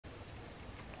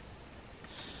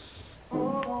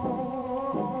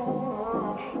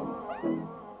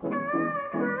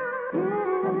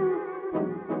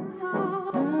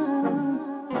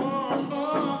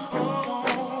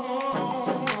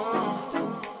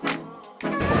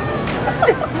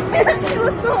He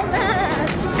was so mad.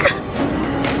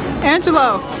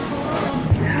 Angelo.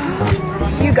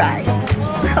 You guys,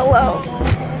 hello.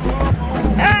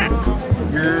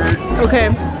 Okay,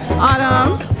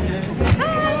 Autumn.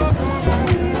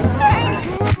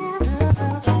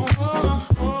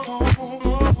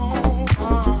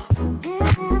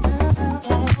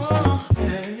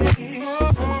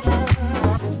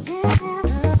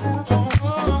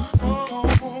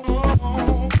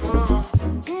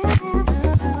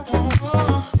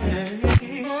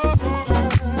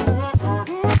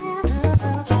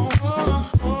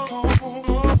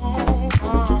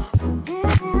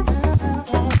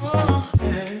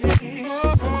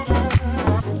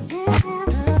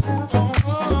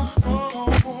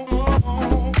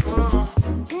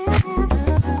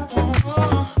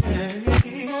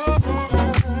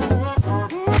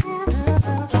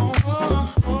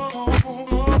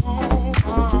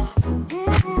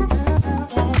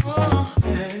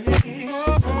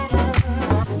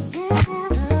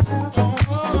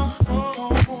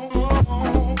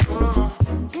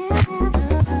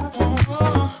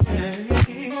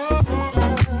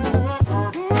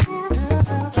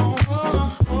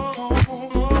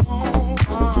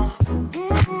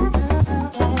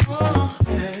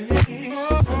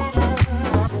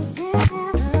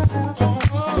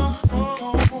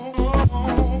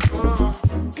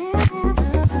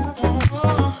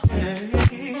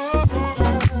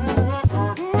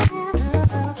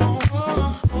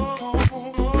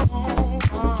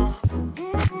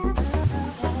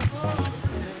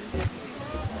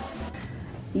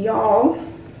 Y'all,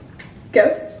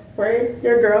 guess where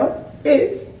your girl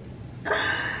is?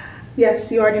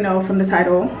 Yes, you already know from the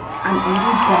title. I'm in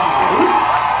Dubai.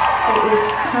 It is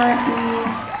currently,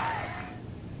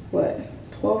 what,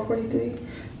 12:43?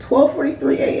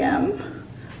 12:43 a.m.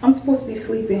 I'm supposed to be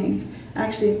sleeping.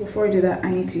 Actually, before I do that,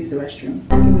 I need to use the restroom.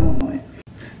 Give me one moment.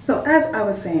 So as I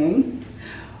was saying,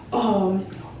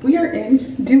 we are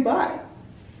in Dubai.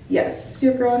 Yes,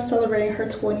 your girl is celebrating her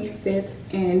 25th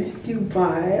in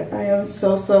Dubai. I am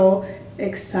so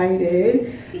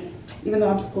excited, even though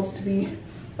I'm supposed to be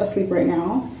asleep right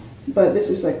now. But this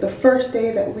is like the first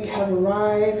day that we have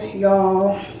arrived,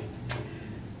 y'all.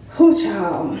 Whoo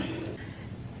child.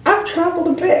 I've traveled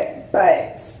a bit,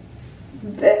 but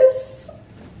this,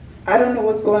 I don't know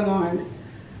what's going on.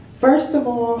 First of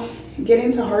all,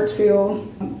 getting to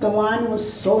Hartsfield, the line was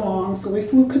so long, so we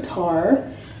flew Qatar.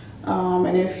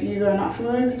 And if you are not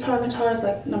familiar with Qatar is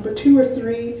like number 2 or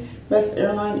 3 best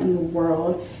airline in the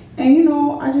world. And you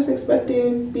know, I just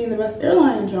expected, being the best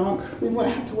airline in junk, we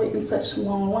wouldn't have to wait in such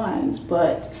long lines,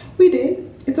 but we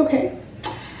did. It's okay.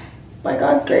 By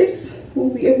God's grace,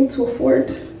 we'll be able to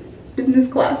afford business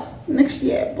class next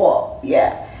year. But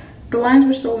yeah, the lines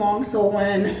were so long, so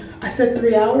when I said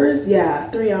 3 hours, yeah,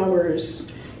 3 hours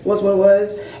was what it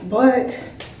was. But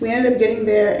we ended up getting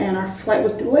there and our flight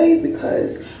was delayed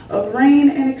because of rain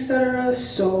and etc.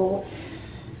 So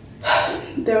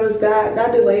there was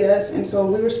that delayed us, and so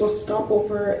we were supposed to stop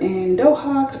over in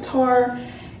Doha, Qatar,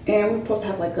 and we were supposed to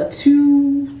have like a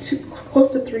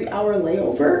close to 3 hour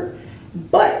layover.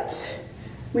 But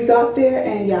we got there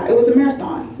and yeah, it was a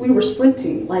marathon. We were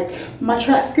sprinting. Like my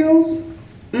track skills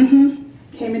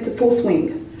came into full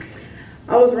swing.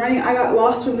 I was running, I got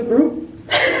lost from the group.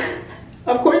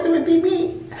 Of course it would be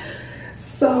me.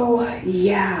 So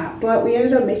yeah, but we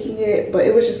ended up making it, but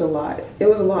it was just a lot. It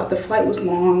was a lot. The flight was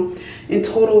long. In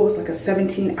total it was like a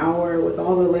 17-hour with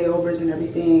all the layovers and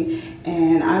everything.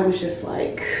 And I was just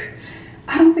like,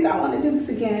 I don't think I want to do this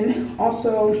again.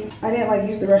 Also, I didn't like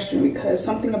use the restroom because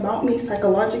something about me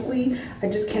psychologically, I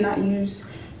just cannot use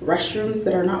restrooms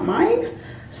that are not mine.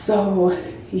 So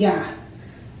yeah,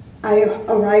 I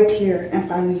arrived here and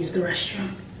finally used the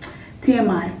restroom.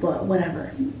 TMI, but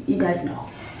whatever, you guys know.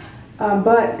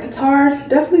 But Qatar,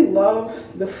 definitely love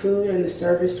the food and the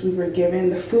service we were given.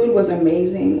 The food was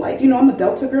amazing. Like, you know, I'm a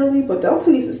Delta girly, but Delta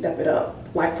needs to step it up.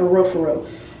 Like, for real, for real.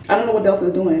 I don't know what Delta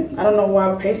is doing. I don't know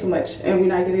why we pay so much and we're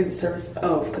not getting the service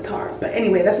of Qatar. But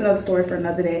anyway, that's another story for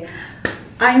another day.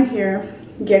 I am here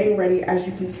getting ready, as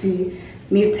you can see.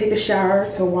 Need to take a shower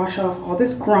to wash off all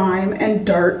this grime and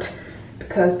dirt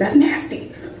because that's nasty.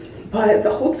 But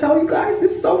the hotel, you guys,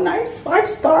 is so nice.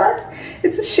 5-star.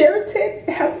 It's a Sheraton. It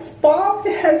has a spa.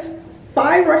 It has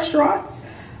 5 restaurants,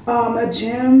 a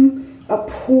gym, a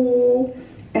pool,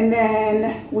 and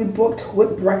then we booked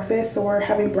with breakfast. So we're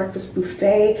having breakfast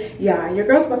buffet. Yeah, your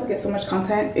girl's about to get so much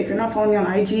content. If you're not following me on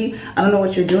IG, I don't know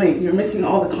what you're doing. You're missing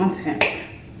all the content.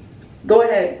 Go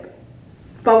ahead,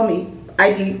 follow me,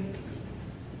 IG.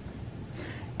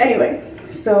 Anyway,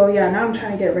 so yeah, now I'm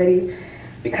trying to get ready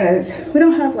because we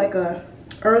don't have like a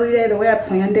early day the way I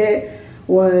planned it.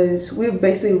 was we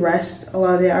basically rest a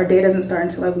lot of the day. Our day doesn't start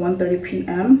until like 1:30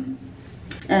 p.m.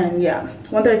 And yeah,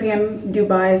 1:30 p.m.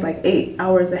 Dubai is like 8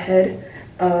 hours ahead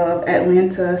of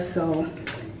Atlanta. So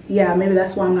yeah, maybe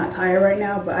that's why I'm not tired right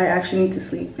now, but I actually need to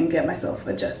sleep and get myself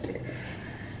adjusted.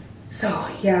 So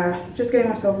yeah, just getting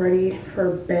myself ready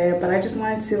for bed. But I just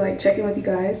wanted to like check in with you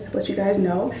guys, let you guys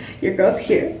know your girl's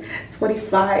here,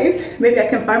 25. Maybe I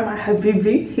can find my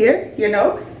habibi here, you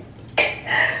know.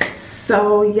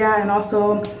 So yeah, and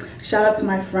also shout out to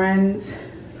my friends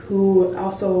who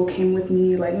also came with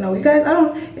me. Like, no, you guys,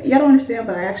 y'all don't understand,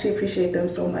 but I actually appreciate them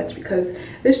so much because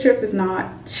this trip is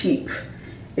not cheap.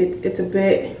 It's a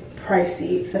bit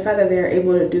pricey. The fact that they're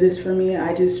able to do this for me,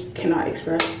 I just cannot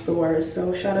express the words.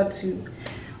 So shout out to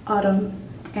Autumn,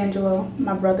 Angelo,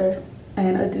 my brother,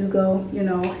 and Adugo, you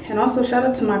know. And also shout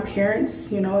out to my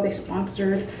parents, you know, they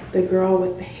sponsored the girl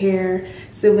with the hair,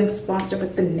 siblings sponsored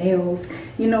with the nails.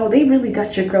 You know, they really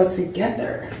got your girl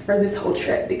together for this whole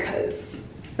trip because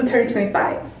I'm turning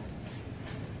 25.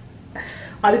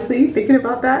 Honestly, thinking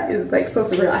about that is like so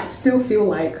surreal. I still feel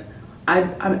like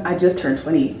I just turned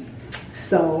 20.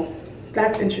 So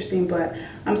that's interesting, but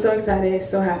I'm so excited,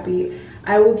 so happy.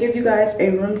 I will give you guys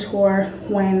a room tour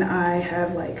when I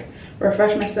have like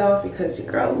refreshed myself because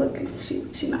your girl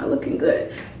she's not looking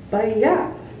good. But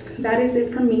yeah, that is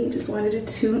it for me. Just wanted to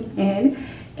tune in,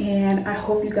 and I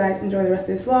hope you guys enjoy the rest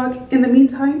of this vlog. In the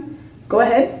meantime, go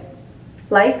ahead,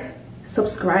 like,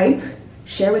 subscribe,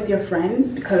 share with your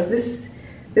friends, because this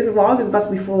vlog is about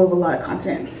to be full of a lot of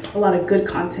content, a lot of good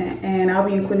content, and I'll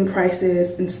be including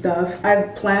prices and stuff. I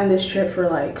planned this trip for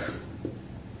like,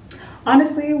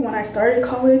 honestly, when I started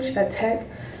college at Tech,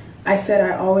 I said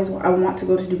I want to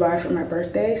go to Dubai for my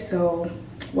birthday. So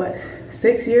what,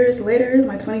 6 years later,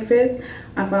 my 25th,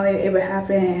 I'm finally able to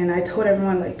happen, and I told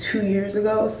everyone like 2 years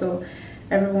ago. So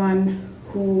everyone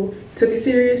who took it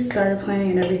serious started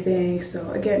planning and everything. So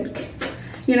again,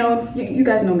 you know, you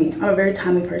guys know me, I'm a very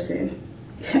timely person.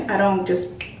 I don't just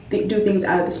do things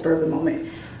out of the spur of the moment.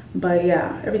 But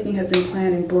yeah, everything has been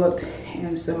planned and booked,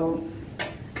 and so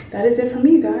that is it for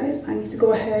me, guys. I need to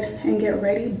go ahead and get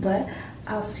ready, but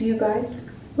I'll see you guys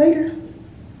later.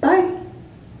 Bye.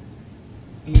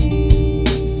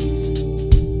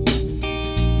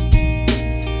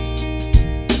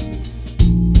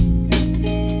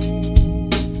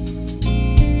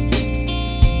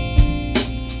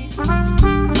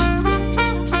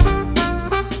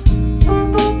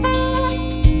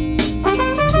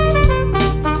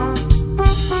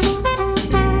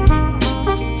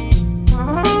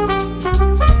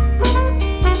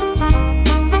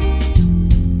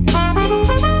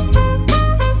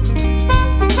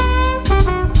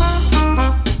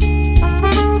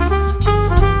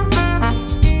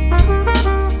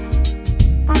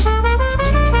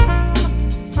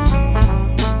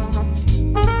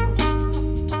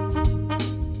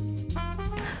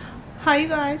 Hi you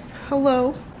guys,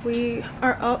 hello. We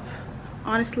are up.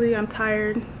 Honestly, I'm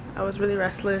tired. I was really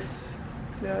restless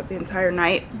the entire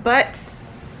night, but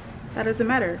that doesn't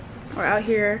matter. We're out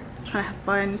here trying to have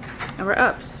fun and we're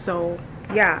up. So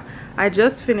yeah, I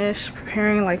just finished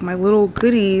preparing like my little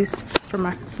goodies for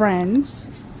my friends.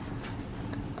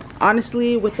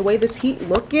 Honestly, with the way this heat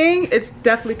looking, it's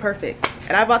definitely perfect.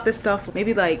 And I bought this stuff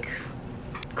maybe like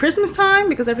Christmas time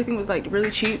because everything was like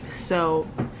really cheap. So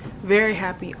very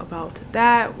happy about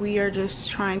that. We are just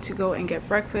trying to go and get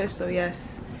breakfast. So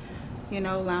yes, you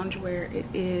know, loungewear it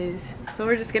is. So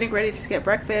we're just getting ready to get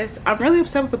breakfast. I'm really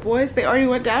upset with the boys. They already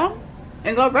went down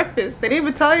and got breakfast. They didn't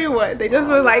even tell you what. They just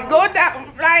were like, go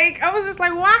down. Like, I was just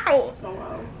like, wow. Oh,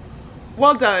 wow.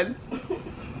 Well done.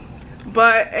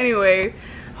 But anyway,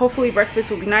 hopefully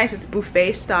breakfast will be nice. It's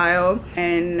buffet style,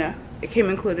 and it came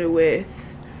included with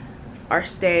our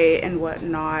stay and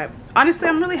whatnot. Honestly,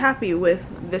 I'm really happy with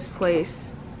this place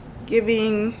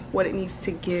giving what it needs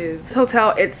to give. This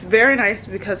hotel, it's very nice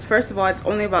because first of all, it's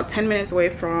only about 10 minutes away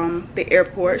from the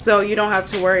airport, so you don't have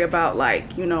to worry about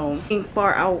like, you know, being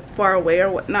far away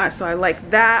or whatnot. So I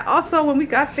like that. Also, when we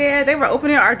got there, they were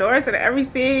opening our doors and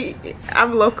everything.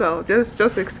 I'm loco,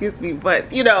 just excuse me,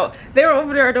 but you know, they were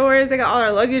opening our doors. They got all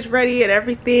our luggage ready and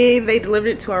everything. They delivered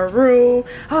it to our room.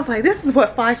 I was like, this is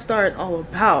what 5-star is all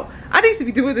about. I need to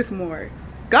be doing this more.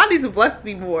 God needs to bless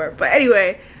me more. But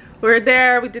anyway, we were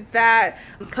there, we did that.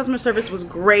 Customer service was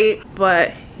great,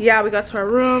 but yeah, we got to our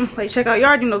room, like check out, you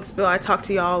already know the spill. I talked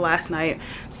to y'all last night.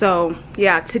 So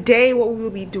yeah, today what we will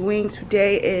be doing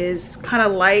today is kind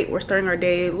of light. We're starting our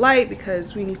day light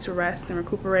because we need to rest and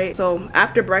recuperate. So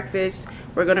after breakfast,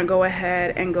 we're gonna go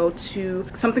ahead and go to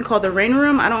something called the Rain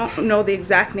Room. I don't know the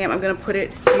exact name. I'm gonna put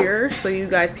it here so you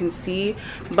guys can see,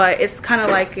 but it's kind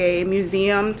of like a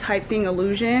museum type thing,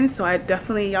 illusion. So I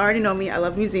definitely, y'all already know me, I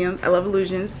love museums, I love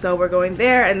illusions. So we're going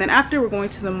there, and then after we're going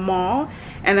to the mall,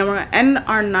 and then we're gonna end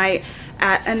our night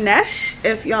at Anesh.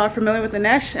 If y'all are familiar with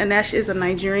Anesh is a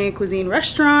Nigerian cuisine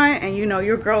restaurant, and you know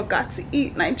your girl got to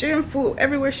eat Nigerian food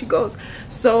everywhere she goes.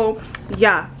 So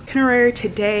yeah, itinerary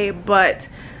today, but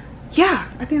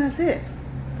yeah, I think that's it.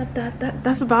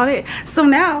 That's about it. So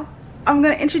now I'm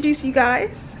gonna introduce you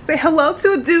guys. Say hello to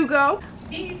Adugo.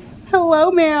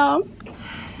 Hello, ma'am.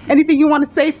 Anything you want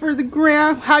to say for the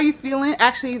gram? How you feeling?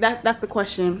 Actually, that's the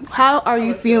question. How are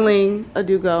you feeling,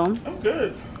 Adugo? I'm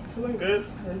good. Feeling good.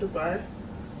 We're in Dubai.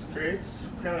 It's great.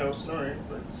 Apparently I was snoring,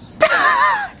 but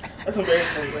that's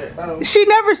embarrassing. But she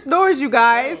never snores, you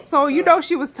guys. So you know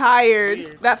she was tired.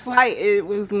 Weird. That flight, it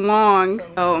was long.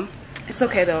 Oh, it's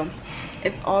okay though.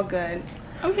 It's all good.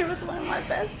 I'm here with one of my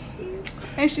besties,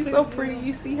 and she's so pretty.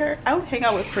 You see her? I don't hang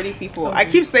out with pretty people. I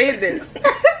keep saying this,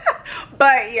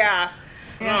 but yeah.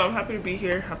 No, I'm happy to be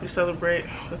here. Happy to celebrate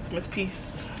with Miss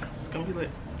Peace. It's gonna be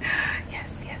lit.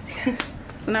 Yes.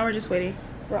 So now we're just waiting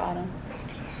for Autumn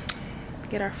to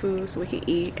get our food so we can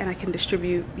eat, and I can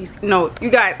distribute these. No,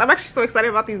 you guys, I'm actually so excited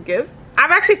about these gifts.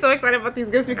 I'm actually so excited about these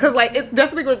gifts because like it's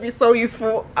definitely going to be so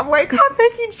useful. I'm like, oh,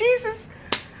 thank you, Jesus.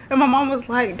 And my mom was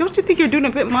like, don't you think you're doing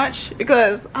a bit much?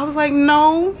 Because I was like,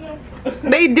 no.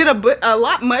 They did a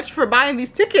lot much for buying these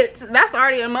tickets. That's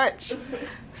already a much.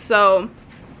 So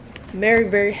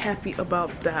very happy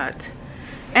about that.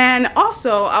 And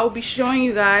also I'll be showing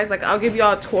you guys, like I'll give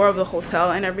y'all a tour of the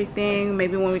hotel and everything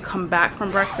maybe when we come back from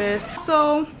breakfast.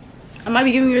 So I might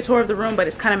be giving you a tour of the room, but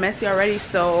it's kind of messy already,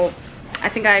 so I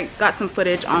think I got some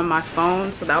footage on my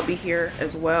phone, so that'll be here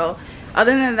as well.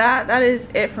 Other than that, that is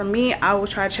it for me. I will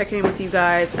try to check in with you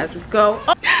guys as we go.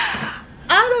 Oh,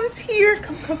 Autumn's here.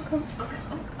 Come.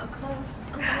 Oh, close.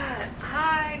 Oh my God.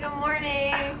 Hi, good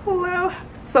morning. Hello.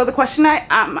 So the question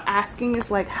I'm asking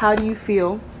is like, how do you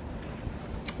feel?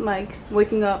 Like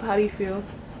waking up, how do you feel?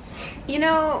 You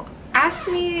know, ask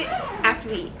me after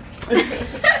we eat.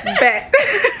 Bet.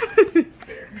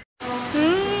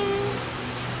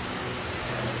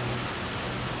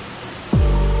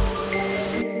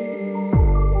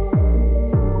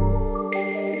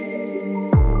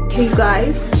 Okay, you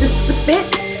guys, this is the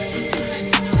fit.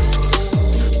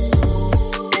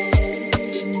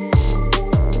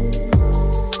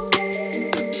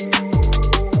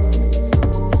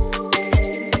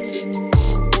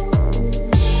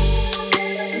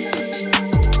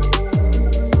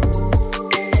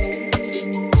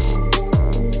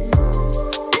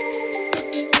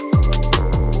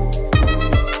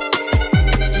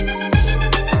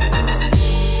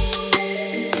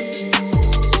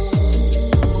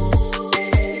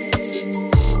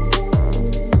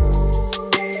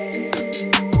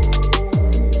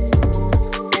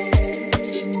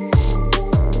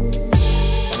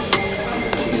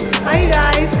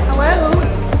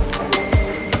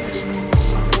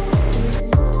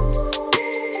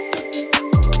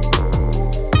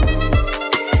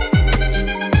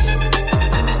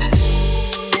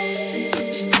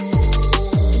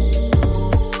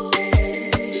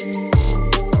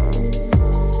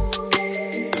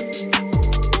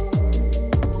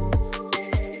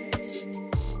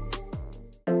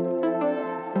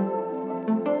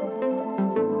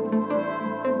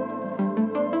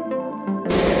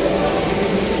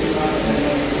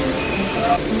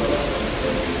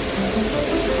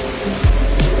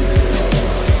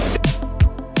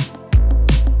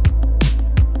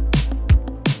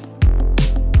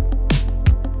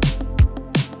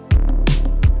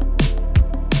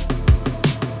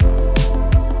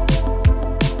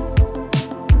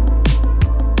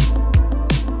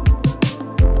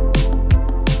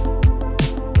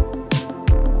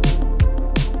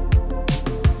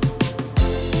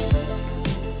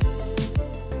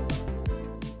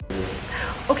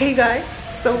 Okay guys,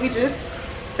 so we just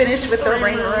finished with the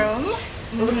rain room.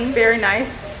 It was very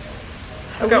nice.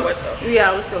 I got wet though.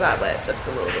 Yeah, we still got wet just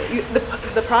a little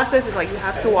bit. The process is like you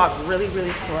have to walk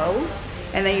really slow,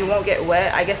 and then you won't get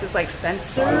wet. I guess it's like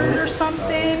censored or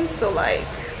something. So like,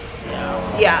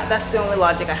 yeah, that's the only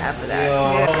logic I have for that.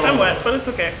 Yeah. I'm wet, but it's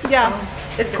okay. Yeah,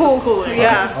 it's cool. It's cooler.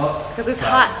 Yeah, because it's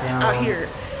hot out here.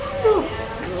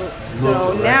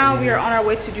 So now we are on our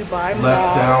way to Dubai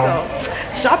Mall.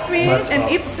 So shopping and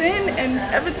eating and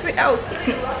everything else.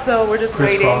 So we're just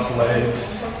waiting. Crisscross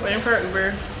legs. Waiting for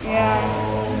Uber.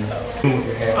 Yeah.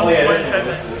 Only 45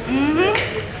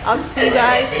 minutes. I'll see you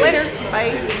guys later.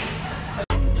 Bye.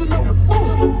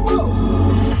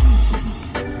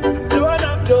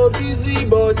 Busy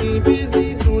body,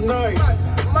 busy tonight.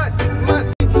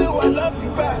 Mad, so I love you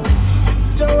back.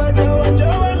 Joanna.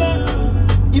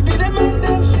 You be the man,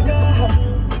 damn sugar.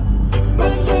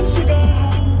 Man, damn sugar.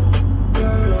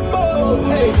 Oh,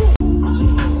 hey.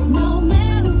 No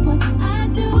matter what I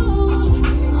do,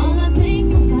 all I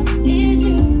think about is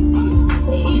you.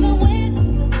 Even when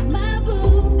my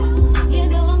boo, you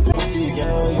know I'm crazy.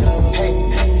 Hey,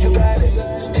 you got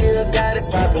it, still got it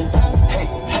poppin'. Hey,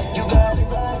 you got it,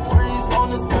 freeze on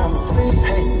the diamond.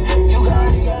 Hey, you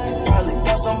got it, probably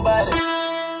got somebody.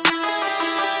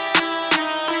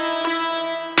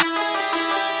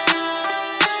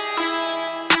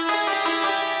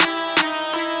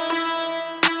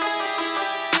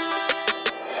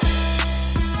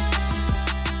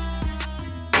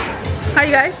 Hi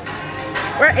you guys,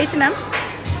 we're at H&M.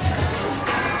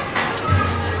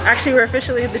 Actually, we're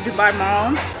officially at the Dubai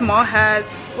Mall. This mall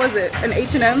has, what is it, an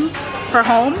H&M for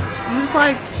home. I'm just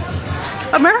like,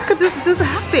 America just doesn't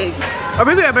have things. Or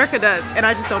maybe America does, and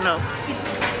I just don't know.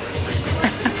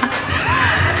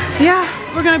 Yeah,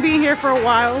 we're gonna be here for a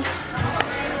while.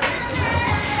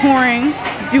 Touring,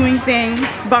 doing things,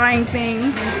 buying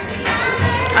things.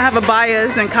 I have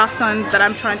abayas and kaftans that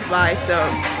I'm trying to buy, so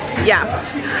yeah.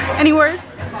 Any words?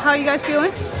 How are you guys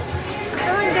feeling?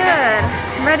 Feeling good.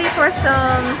 Ready for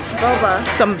some boba.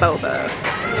 Some boba.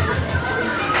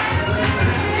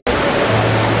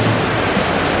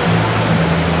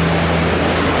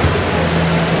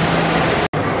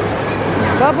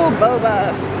 Bubble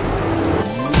boba.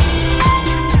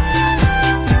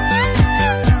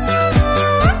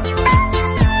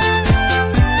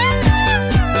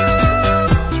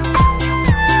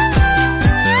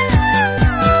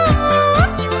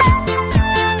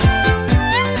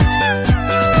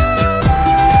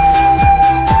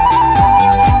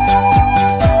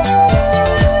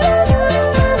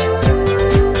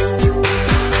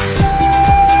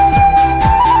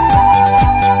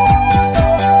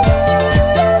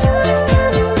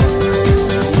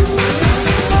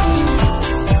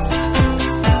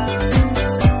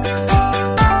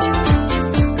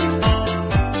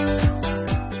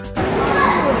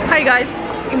 Guys,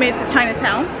 we made it to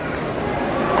Chinatown.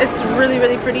 It's really,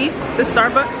 really pretty. The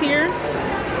Starbucks here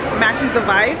matches the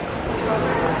vibes.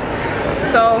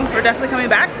 So we're definitely coming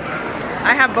back.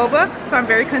 I have boba, so I'm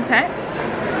very content.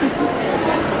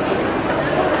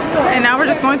 And now we're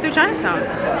just going through Chinatown.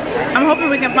 I'm hoping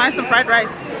we can find some fried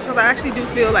rice because I actually do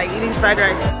feel like eating fried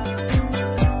rice.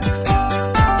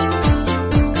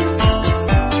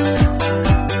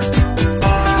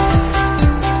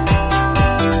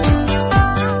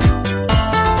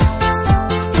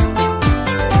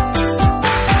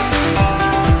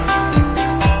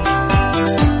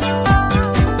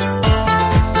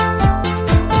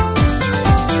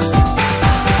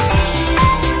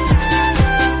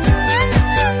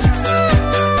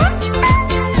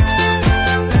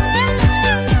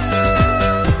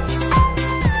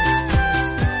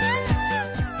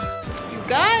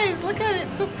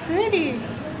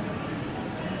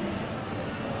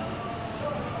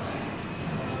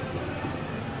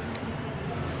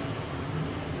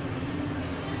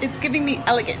 It's giving me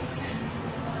elegant.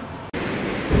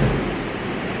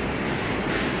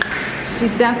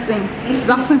 She's dancing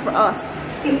for us.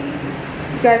 You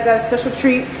guys got a special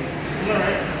treat.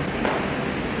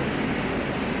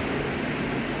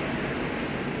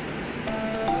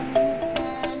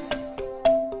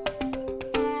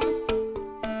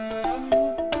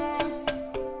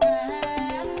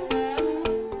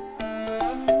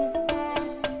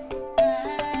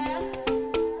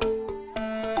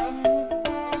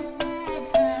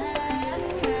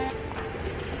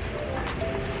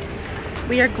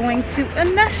 We are going to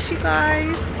Anesh, you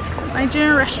guys.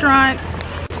 Nigerian restaurant.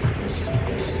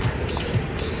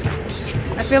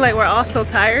 I feel like we're all so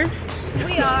tired.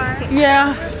 We are.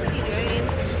 Yeah. We're pretty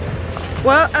drained.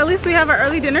 Well, at least we have our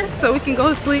early dinner so we can go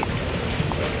to sleep.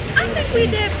 I think we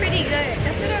did pretty good.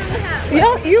 That's what I really have.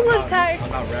 Yo, you look tired.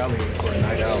 I'm not rallying for a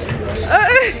night out,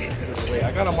 right? Wait,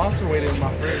 I got a monster waiting in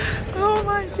my fridge. Oh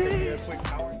my days.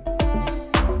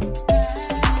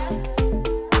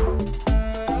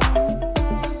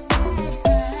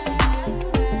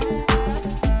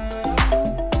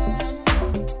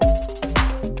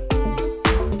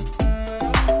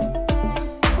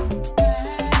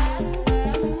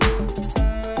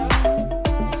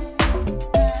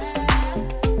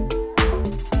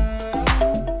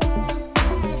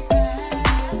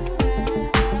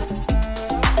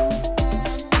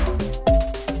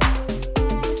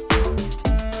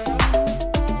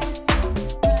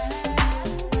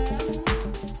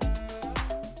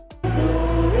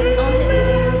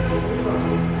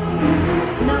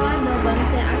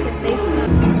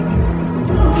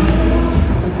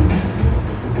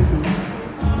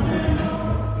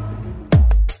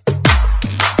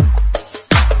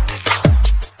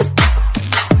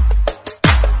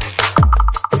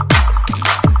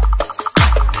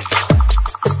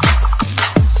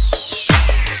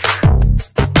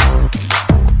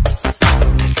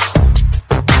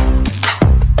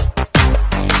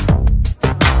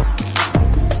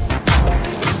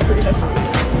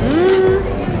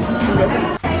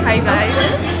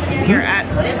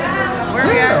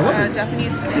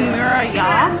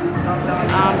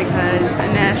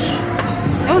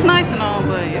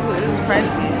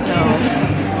 So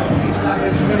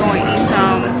we're going to eat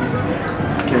some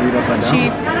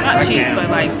cheap, not cheap, but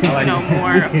like, you know,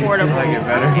 more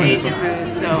affordable Asian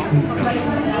food. So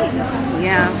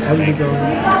yeah,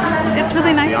 it's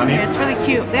really nice in here. It's really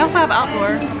cute. They also have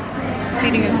outdoor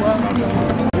seating as well.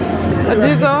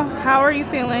 Adugo, how are you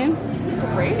feeling?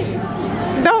 Great.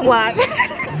 Don't lie. I'm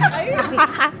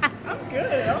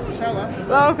good. I'm in Charlotte.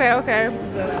 Okay, okay.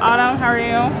 Autumn, how are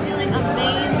you? Feeling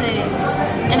amazing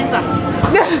and exhausted.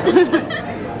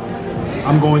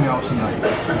 I'm going out tonight.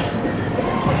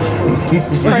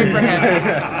 Pray for him.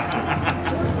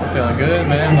 Feeling good,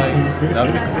 man. Like,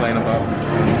 nothing to complain about.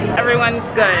 Everyone's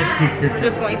good. We're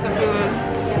just going to eat some food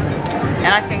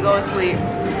and I can go to sleep.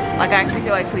 Like, I actually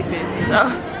feel like sleeping, so.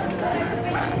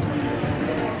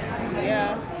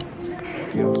 Yeah.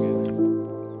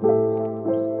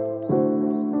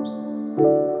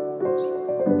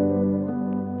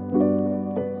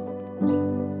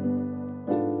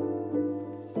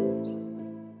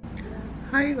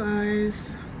 Hi you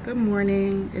guys, good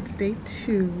morning. It's day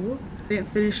 2. I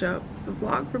didn't finish up the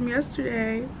vlog from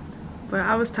yesterday, but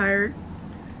I was tired,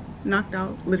 knocked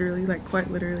out, literally, like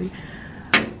quite literally.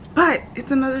 But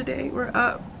it's another day, we're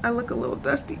up. I look a little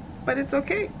dusty, but it's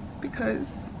okay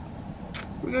because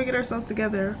we're gonna get ourselves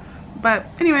together. But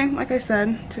anyway, like I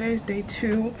said, today's day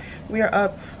 2. We are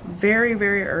up very,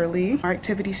 very early. Our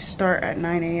activities start at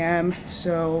 9 a.m.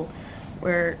 So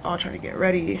we're all trying to get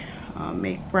ready,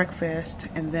 make breakfast,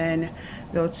 and then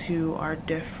go to our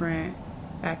different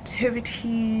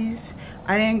activities.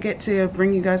 I didn't get to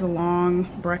bring you guys along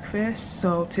breakfast,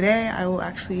 so today I will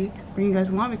actually bring you guys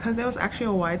along because there was actually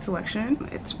a wide selection.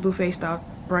 It's buffet style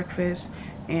breakfast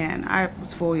and I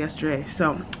was full yesterday,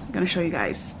 so I'm gonna show you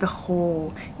guys the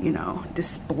whole, you know,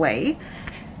 display.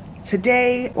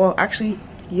 Today, well actually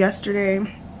yesterday,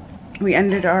 we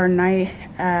ended our night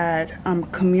at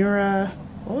Kimura,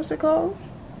 what was it called?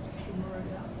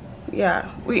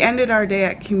 Yeah, we ended our day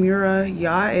at Kimura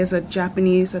Ya. It's a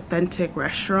Japanese authentic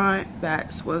restaurant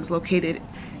that was located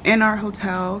in our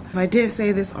hotel. If I didn't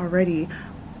say this already,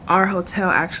 our hotel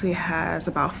actually has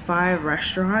about 5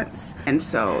 restaurants. And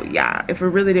so yeah, if we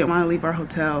really didn't want to leave our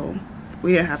hotel,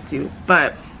 we didn't have to.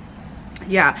 But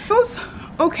yeah, it was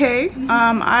okay.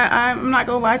 I'm not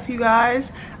gonna lie to you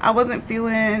guys. I wasn't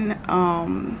feeling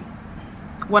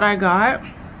what I got,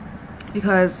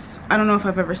 because I don't know if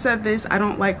I've ever said this, I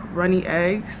don't like runny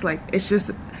eggs. Like, it's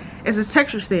a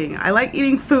texture thing. I like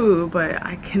eating food, but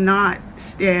I cannot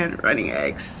stand runny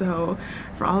eggs. So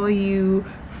for all of you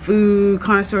food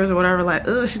connoisseurs or whatever, like,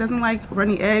 oh, she doesn't like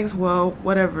runny eggs, well,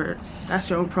 whatever, that's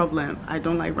your own problem. I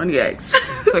don't like runny eggs.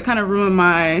 So it kind of ruined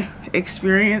my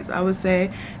experience, I would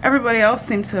say. Everybody else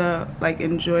seemed to like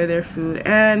enjoy their food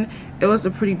and it was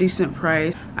a pretty decent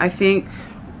price. I think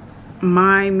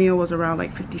my meal was around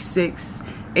like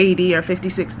 56.80 or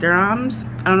 56 dirhams.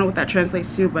 I don't know what that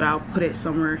translates to, but I'll put it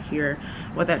somewhere here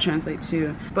what that translates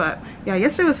to. But yeah,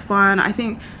 yesterday was fun. I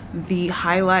think the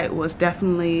highlight was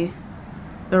definitely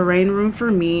the rain room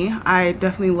for me. I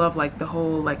definitely love like the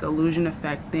whole like illusion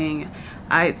effect thing.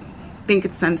 I think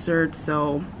it's censored,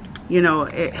 so you know,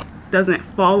 it doesn't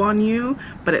fall on you,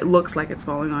 but it looks like it's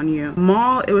falling on you.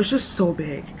 Mall, it was just so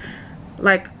big.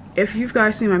 Like, if you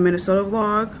guys seen my Minnesota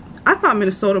vlog, I thought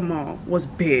Minnesota Mall was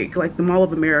big, like the Mall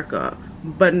of America,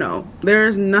 but no,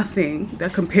 there's nothing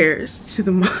that compares to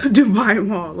the Dubai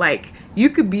Mall. Like, you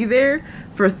could be there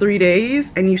for 3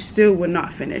 days and you still would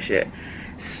not finish it.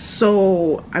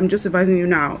 So I'm just advising you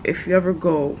now, if you ever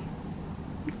go,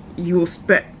 you will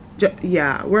spend,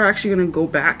 yeah, we're actually gonna go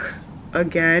back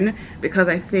again because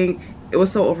I think it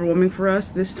was so overwhelming for us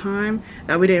this time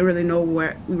that we didn't really know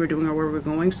what we were doing or where we were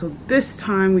going. So this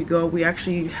time we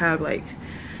actually have like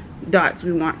dots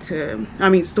we want to,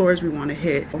 stores we want to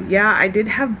hit. Yeah, I did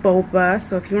have boba,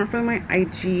 so if you weren't following my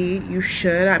IG, you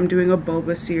should. I'm doing a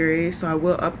boba series, so I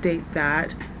will update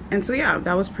that. And so yeah,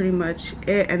 that was pretty much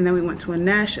it. And then we went to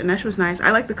Anesh. Anesh was nice.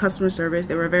 I like the customer service.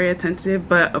 They were very attentive,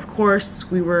 but of course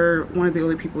we were one of the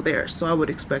only people there, so I would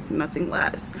expect nothing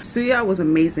less. Suya was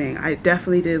amazing. I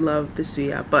definitely did love the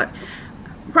suya, but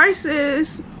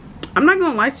prices, I'm not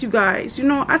gonna lie to you guys, you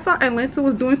know, I thought Atlanta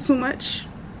was doing too much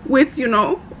with, you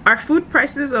know, our food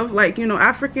prices of like, you know,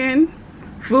 African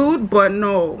food, but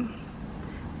no,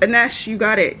 Anesh, you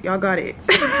got it, y'all got it.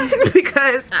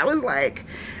 Because I was like,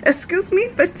 excuse me,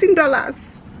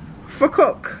 $13 for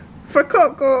Coke, for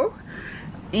cocoa.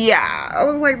 Yeah, I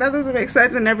was like, that doesn't make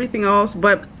sense and everything else.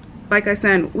 But like I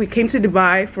said, we came to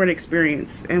Dubai for an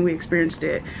experience and we experienced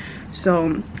it.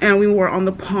 So, and we were on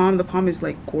the Palm. The Palm is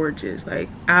like gorgeous, like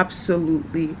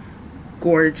absolutely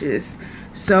gorgeous.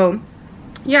 So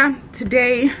yeah,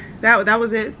 today that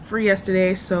was it for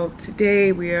yesterday. So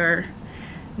today we are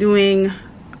doing,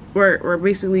 we're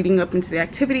basically leading up into the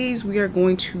activities. We are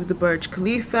going to the Burj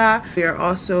Khalifa. We are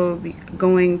also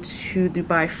going to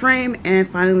Dubai Frame and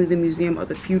finally the Museum of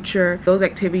the Future. Those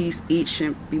activities each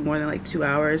shouldn't be more than like 2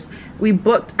 hours. We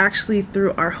booked actually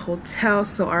through our hotel,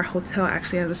 so our hotel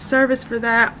actually has a service for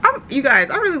that. You guys,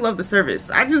 I really love the service.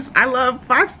 I love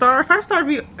 5-star. 5-star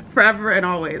be forever and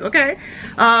always, okay?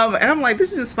 And I'm like,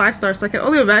 this is just 5 stars, so I can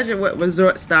only imagine what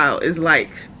resort style is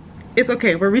like. It's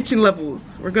okay, we're reaching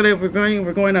levels. We're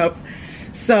going up.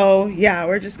 So yeah,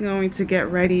 we're just going to get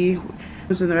ready. I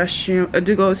was in the restroom.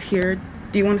 Adugo's here.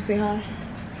 Do you want to say hi?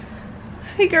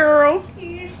 Hey girl.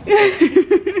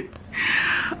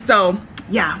 So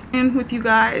yeah, and with you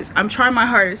guys, I'm trying my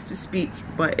hardest to speak,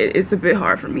 but it's a bit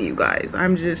hard for me, you guys.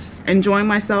 I'm just enjoying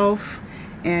myself.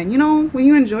 And you know, when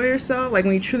you enjoy yourself, like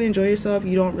when you truly enjoy yourself,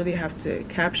 you don't really have to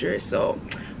capture it. So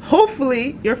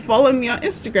hopefully you're following me on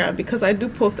Instagram, because I do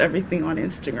post everything on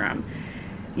Instagram.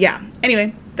 Yeah,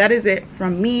 anyway, that is it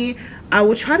from me. I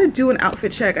will try to do an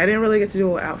outfit check. I didn't really get to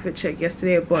do an outfit check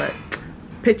yesterday, but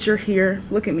picture here,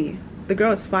 look at me. The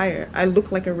girl is fire. I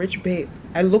look like a rich babe.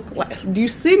 I look like, do you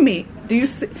see me? Do you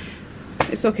see?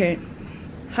 It's okay.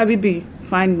 Habibi,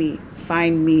 find me.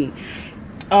 Find me.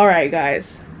 All right,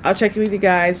 guys. I'll check in with you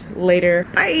guys later.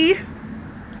 Bye.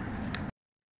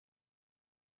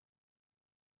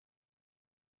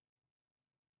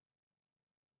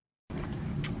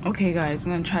 Okay guys,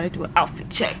 I'm gonna try to do an outfit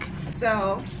check.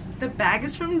 So the bag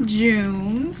is from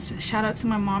June's. Shout out to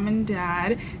my mom and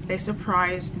dad. They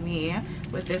surprised me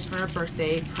with this for a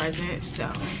birthday present.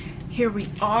 So here we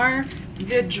are.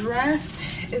 The dress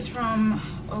is from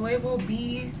a label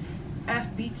BFBTM.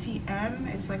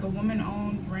 It's like a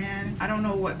woman-owned brand. I don't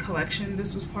know what collection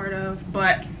this was part of,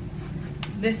 but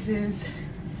this is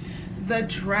the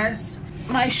dress.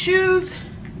 My shoes,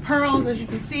 pearls, as you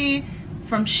can see,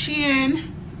 from Shein.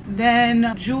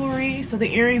 Then jewelry, so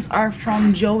the earrings are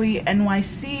from Joey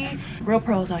NYC. Real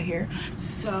pearls out here.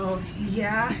 So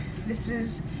yeah, this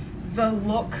is the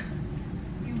look,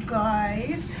 you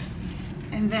guys.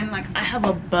 And then like I have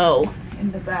a bow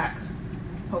in the back.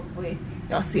 Hopefully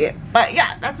y'all see it. But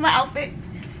yeah, that's my outfit.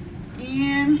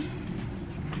 And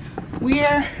we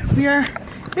are there.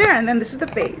 And then this is the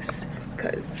face,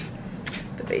 because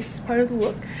the face is part of the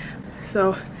look.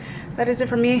 So that is it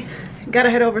for me.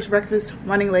 Gotta head over to breakfast,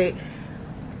 running late.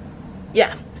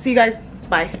 Yeah, see you guys.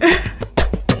 Bye.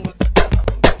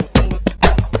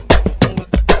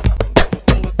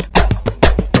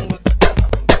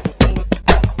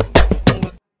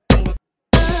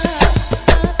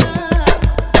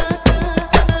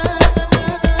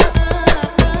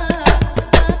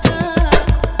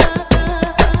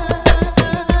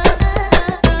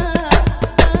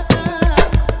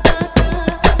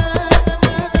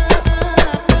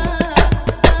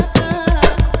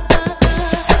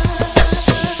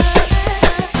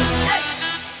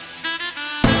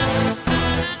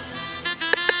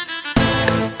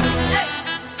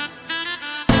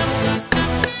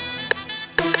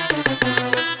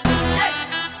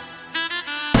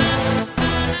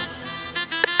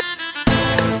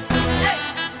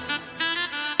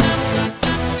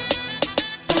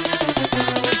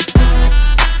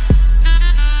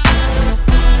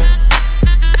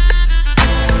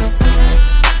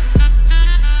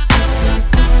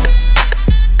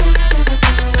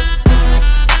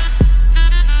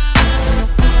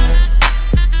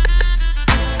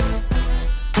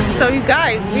 So you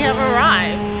guys, we have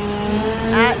arrived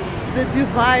at the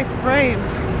Dubai Frame.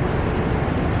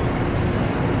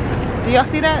 Do y'all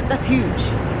see that? That's huge.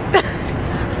 That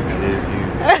is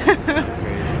huge.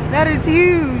 That is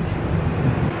huge.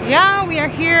 Yeah, we are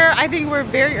here. I think we're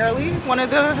very early, one of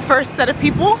the first set of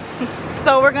people.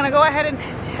 So we're gonna go ahead and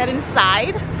head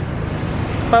inside.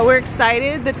 But we're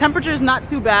excited. The temperature is not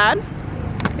too bad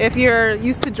if you're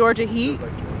used to Georgia heat.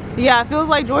 Yeah, it feels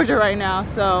like Georgia right now.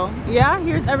 So yeah,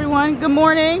 here's everyone. Good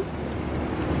morning.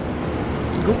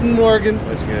 Guten Morgen.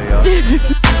 Let's go, y'all.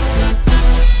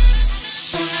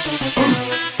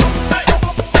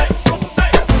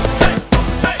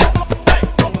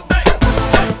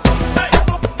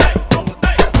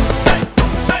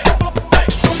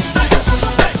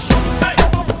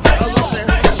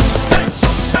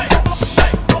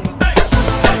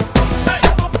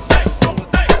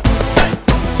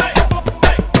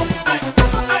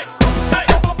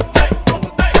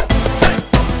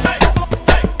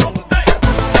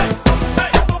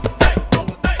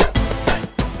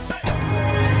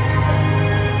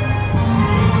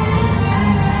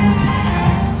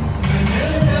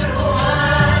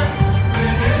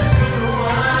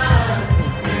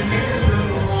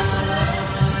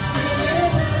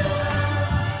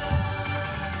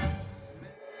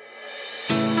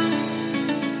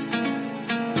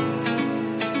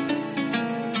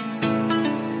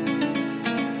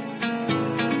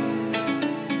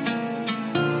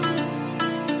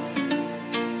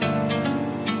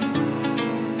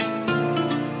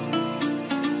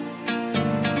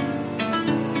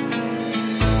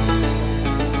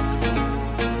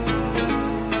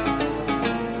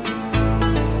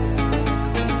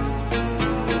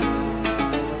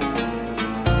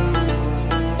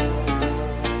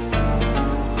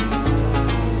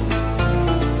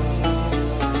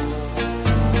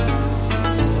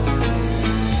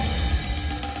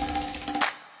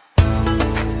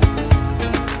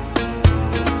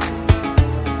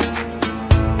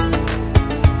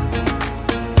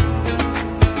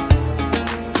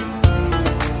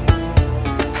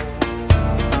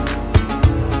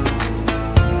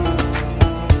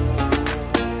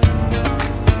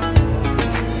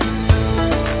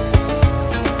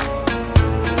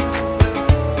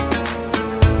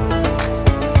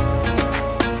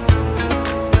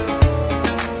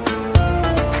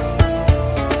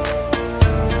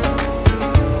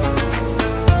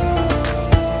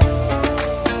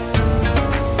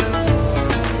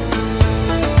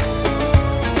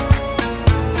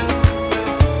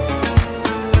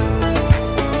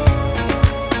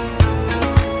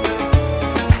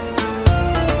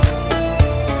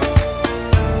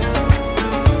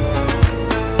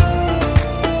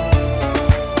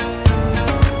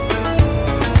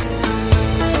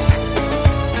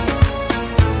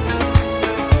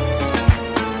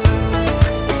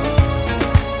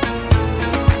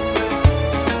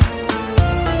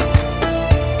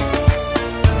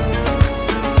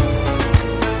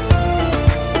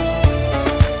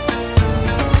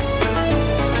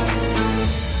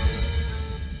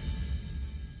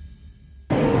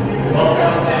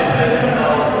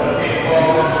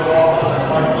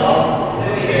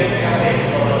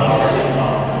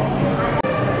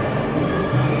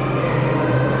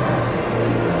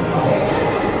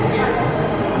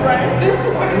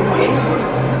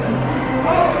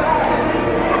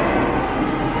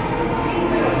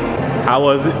 How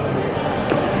was it?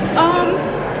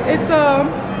 It's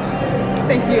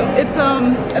thank you. It's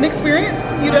an experience.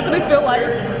 You definitely feel like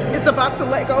it's about to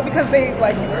let go because they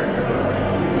like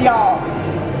y'all.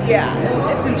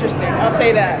 Yeah, it's interesting. I'll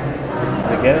say that.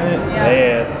 Is it getting it? Yeah.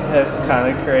 Yeah, that's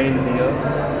kind of crazy, yo.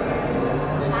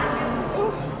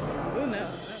 Oh no.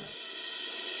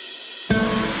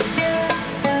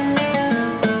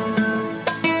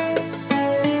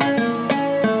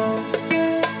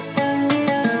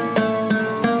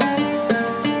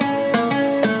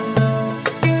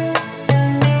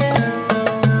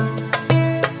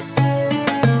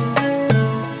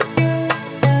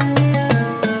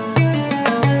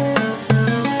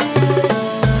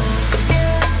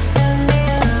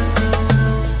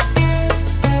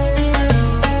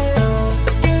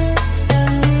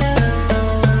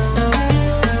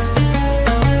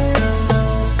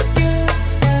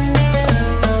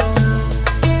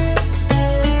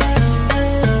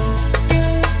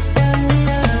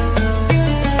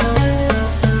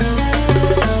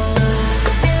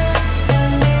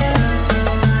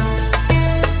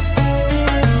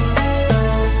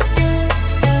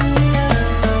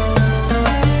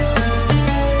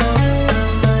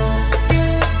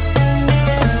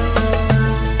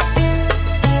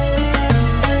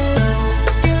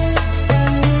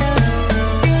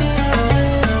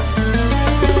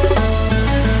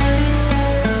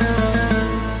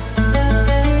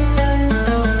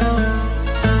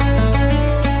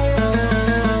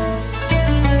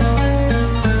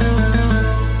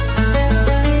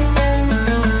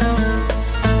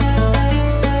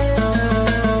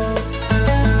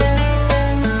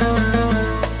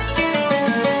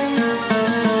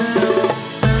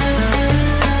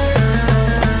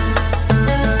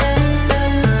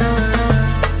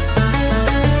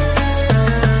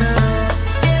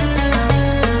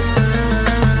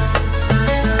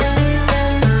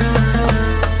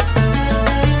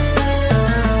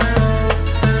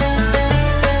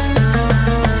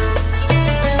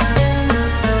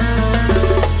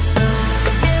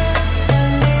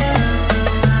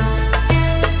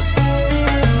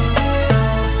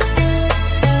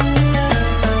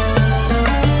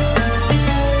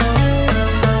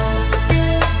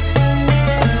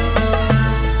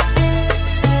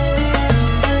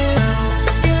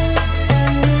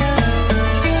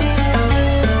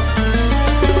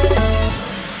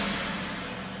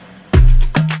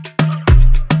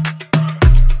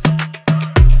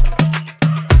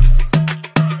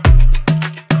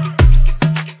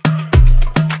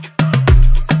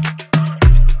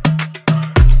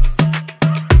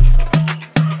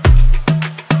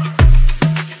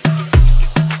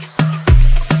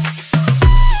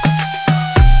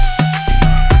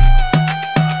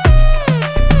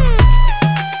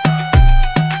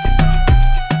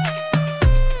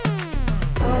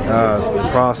 That's the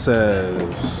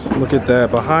process. Look at that,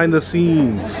 behind the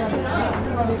scenes.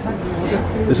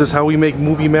 This is how we make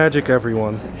movie magic,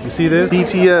 everyone. You see this?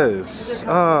 BTS.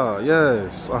 Ah,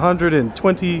 yes.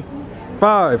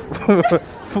 125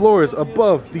 floors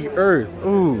above the earth.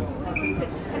 Ooh.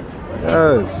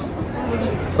 Yes.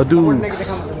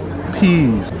 Adukes.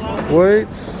 Peas. Wait.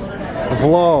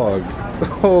 Vlog.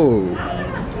 Oh.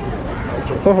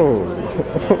 Oh.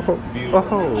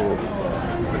 Oh.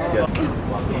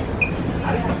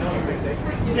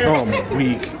 Oh, I'm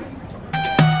weak.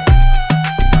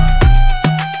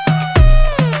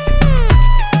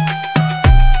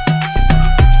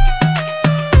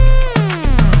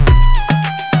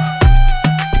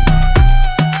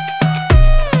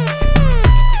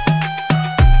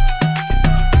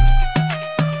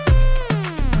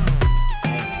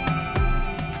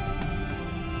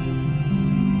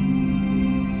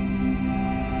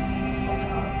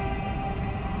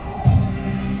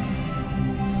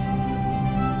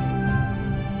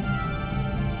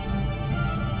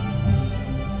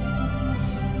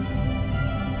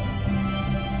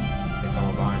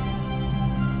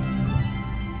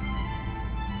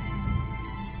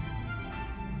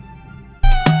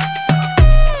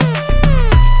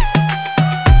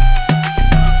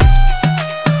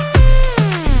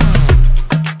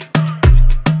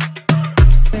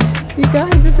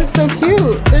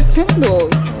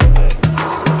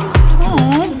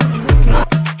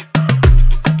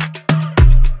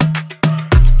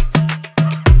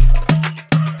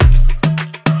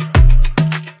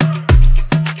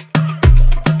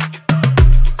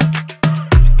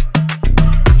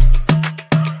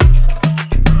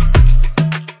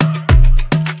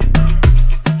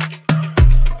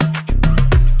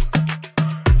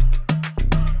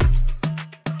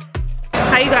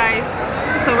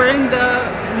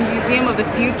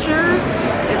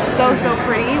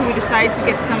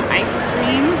 ice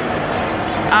cream.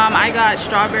 I got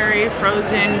strawberry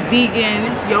frozen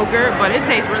vegan yogurt, but it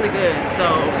tastes really good. So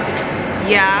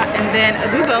yeah, and then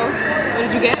Adugo, what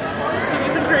did you get?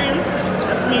 Cookies and cream.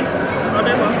 That's me. All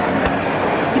day long.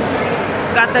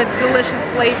 Got the delicious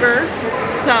flavor.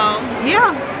 So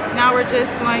yeah, now we're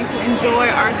just going to enjoy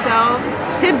ourselves.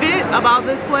 Tidbit about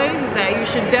this place is that you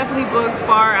should definitely book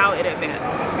far out in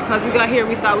advance, because we got here,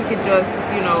 we thought we could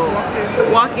just, you know,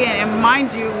 walk in. And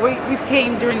mind you, we've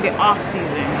came during the off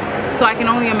season, so I can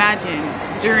only imagine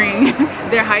during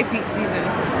their high peak season.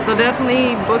 So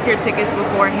definitely book your tickets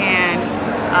beforehand.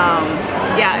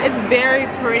 Yeah, it's very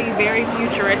pretty, very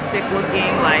futuristic looking.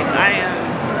 Like, I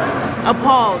am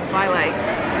appalled by like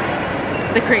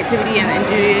the creativity and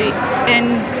ingenuity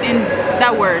and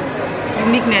that word,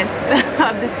 uniqueness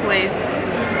of this place.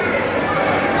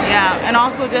 Yeah, and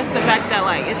also just the fact that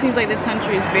like it seems like this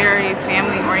country is very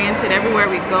family oriented. Everywhere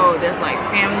we go, there's like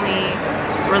family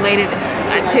related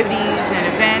activities and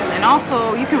events, and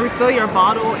also you can refill your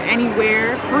bottle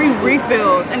anywhere, free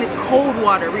refills, and it's cold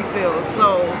water refills.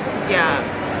 So yeah,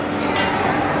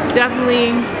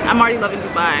 definitely, I'm already loving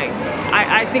Dubai.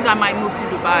 I think I might move to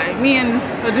Dubai. Me and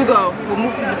Adugo will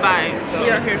move to Dubai. So We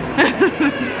are here.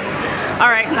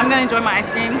 alright, so I'm gonna enjoy my ice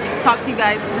cream. Talk to you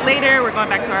guys later. We're going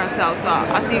back to our hotel, so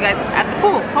I'll see you guys at the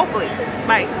pool, hopefully.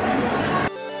 Bye.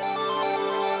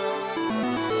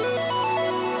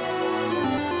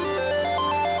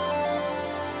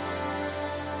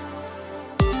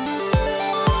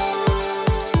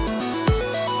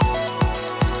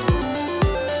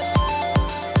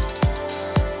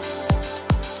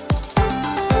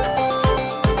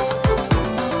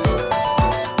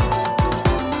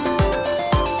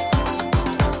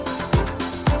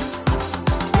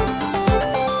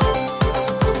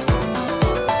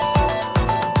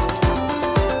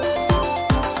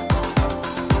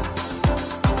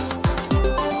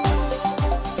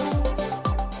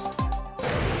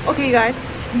 Okay, you guys,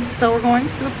 so we're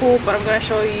going to the pool, but I'm gonna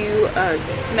show you,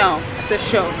 no, I said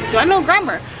show. Do I know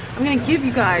grammar? I'm gonna give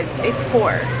you guys a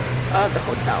tour of the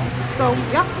hotel. So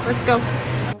yeah, let's go.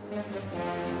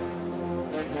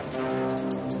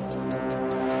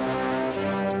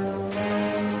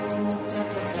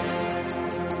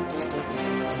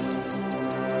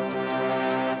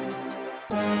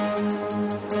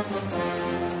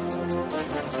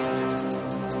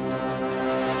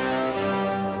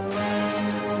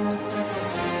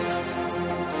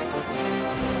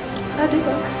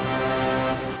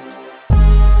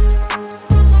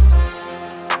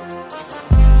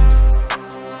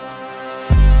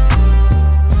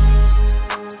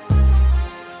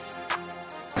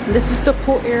 This is the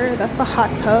pool area. That's the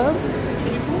hot tub.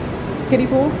 Kiddie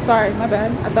pool? Sorry, my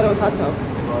bad. I thought it was hot tub.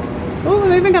 Oh,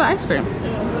 they even got ice cream.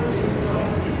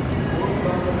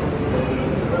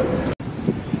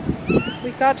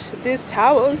 We got these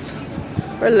towels.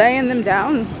 We're laying them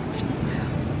down.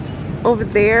 Over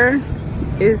there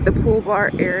is the pool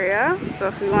bar area. So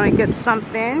if you want to get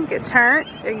something, get turned,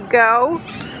 there you go.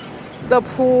 The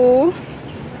pool.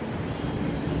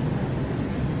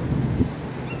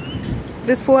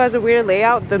 This pool has a weird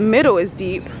layout. The middle is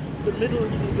deep. The middle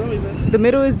is deep. The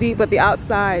middle is deep, but the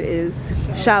outside is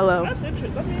shallow. That's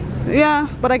interesting. Yeah,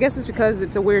 but I guess it's because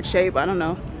it's a weird shape. I don't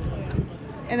know.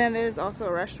 And then there's also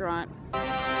a restaurant.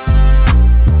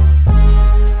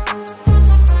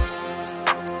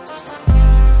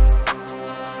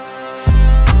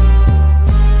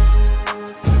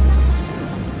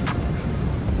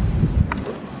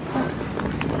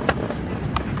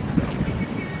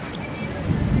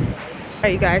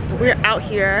 Alright, you guys, so we're out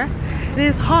here. It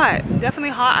is hot,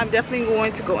 definitely hot. I'm definitely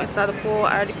going to go inside the pool.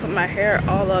 I already put my hair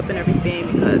all up and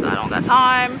everything because I don't got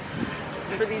time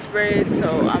for these braids,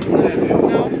 so I'm gonna, you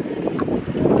know.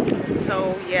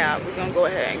 So yeah, we're gonna go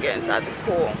ahead and get inside this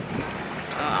pool.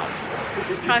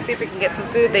 Trying to see if we can get some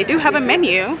food. They do have a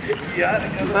menu.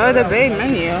 By the bay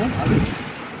menu.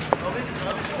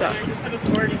 So,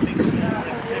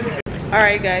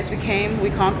 alright guys, we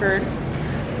conquered.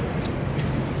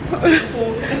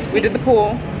 We did the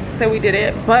pool, so we did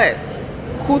it. But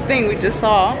cool thing we just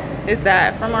saw is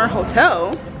that from our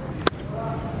hotel,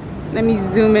 let me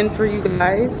zoom in for you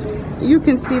guys, you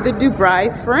can see the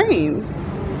Dubai frame.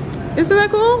 Isn't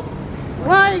that cool?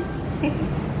 Like,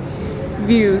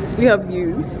 views, we have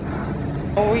views.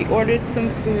 Oh, we ordered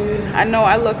some food. I know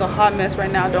I look a hot mess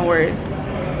right now, don't worry,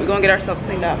 we're gonna get ourselves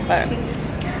cleaned up. But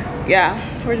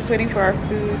yeah, we're just waiting for our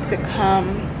food to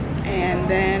come, and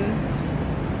then,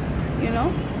 you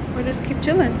know, we'll just keep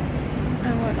chilling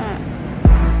and whatnot.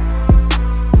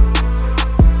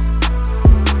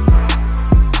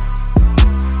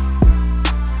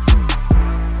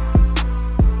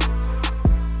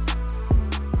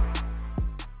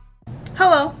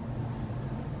 Hello.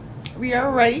 We are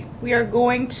ready. We are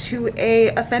going to a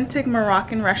authentic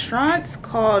Moroccan restaurant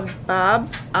called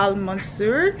Bab Al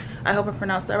Mansour. I hope I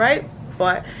pronounced that right.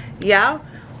 But yeah,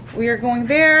 we are going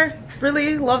there.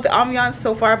 Really love the ambiance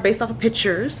so far based off of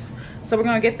pictures. So we're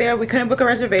gonna get there. We couldn't book a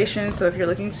reservation, so if you're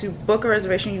looking to book a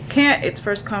reservation, you can't. It's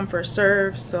first come, first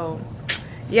serve. So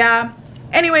yeah.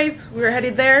 Anyways, we're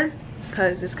headed there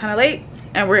because it's kind of late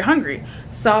and we're hungry.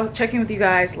 So I'll check in with you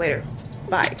guys later.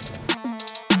 Bye.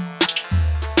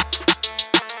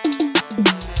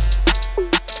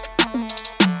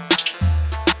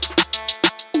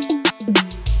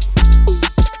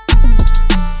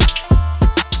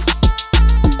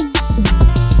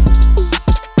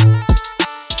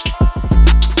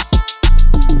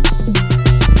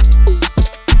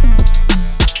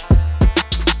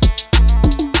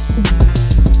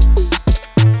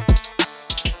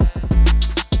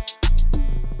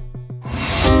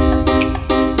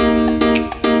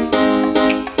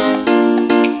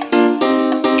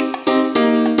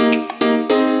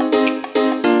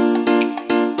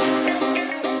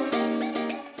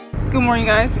 Good morning,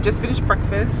 guys. We just finished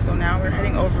breakfast, so now we're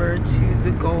heading over to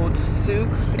the Gold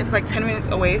Souq. It's like 10 minutes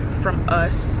away from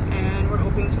us, and we're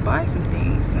hoping to buy some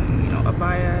things, some, you know,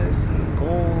 abayas, some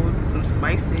gold, some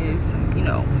spices, some, you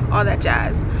know, all that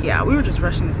jazz. Yeah, we were just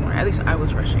rushing this morning. At least I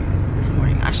was rushing this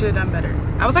morning. I should have done better.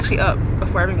 I was actually up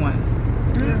before everyone.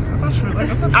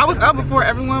 Yeah, I was up before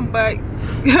everyone, but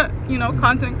you know,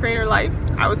 content creator life.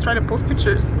 I was trying to post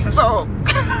pictures, so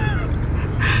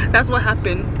that's what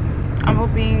happened. I'm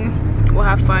hoping we'll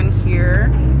have fun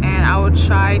here, and I will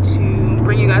try to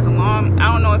bring you guys along.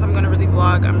 I don't know if I'm gonna really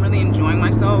vlog. I'm really enjoying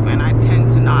myself, and I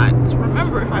tend to not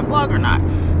remember if I vlog or not.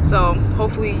 So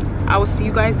hopefully I will see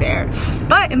you guys there.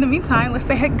 But in the meantime, let's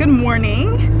say hey, good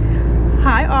morning.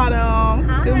 Hi, Autumn.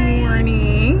 Hi. Good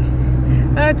morning.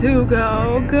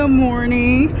 Atugo. Good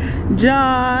morning.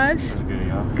 Josh.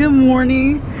 Good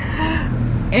morning.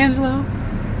 Angelo.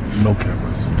 No cameras.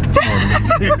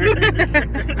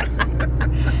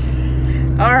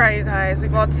 All right, you guys,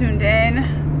 we've all tuned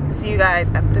in. See you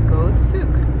guys at the Gold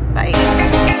Souq. Bye.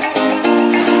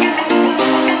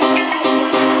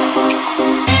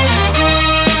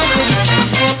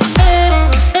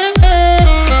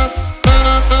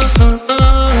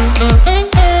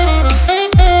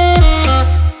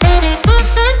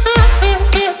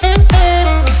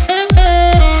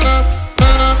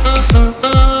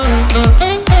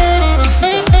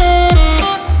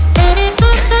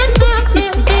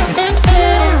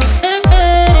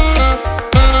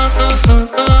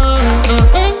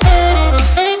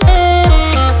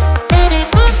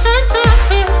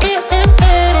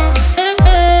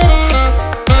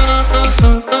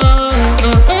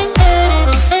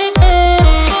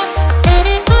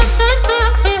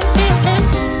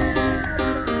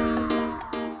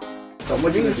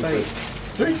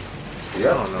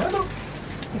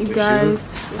 You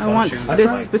guguys, I want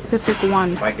this specific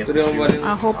one.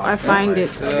 I hope I find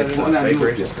it.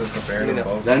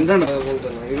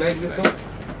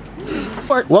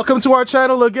 Welcome to our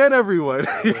channel again, everyone.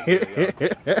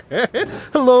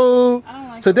 Hello.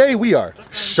 Today we are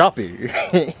shopping.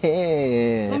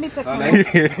 Let me text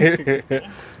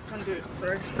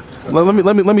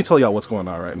let me tell y'all what's going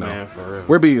on right now. Man,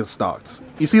 we're being stalked.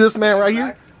 You see this man right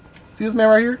here? See this man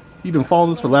right here? You've been following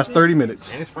this for the last 30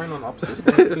 minutes. And his friend on the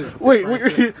opposite. Wait,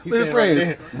 his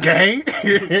friends. Gang.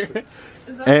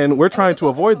 And we're trying to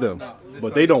avoid them,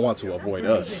 but they don't want to avoid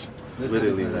us.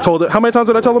 Literally. Told it. How many times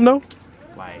did I tell them no?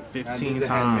 Like 15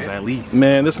 times at least.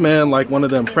 Man, this man like one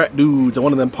of them frat dudes at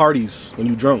one of them parties when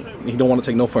you drunk. And he don't want to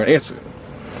take no for an answer.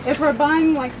 If we're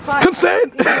buying like 5.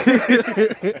 Consent.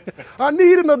 I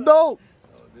need an adult.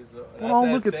 Oh,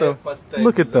 look at them.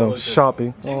 Look at them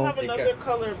shopping. Do you have another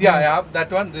color? Yeah, I have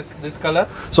that one, this color.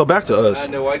 So back to us.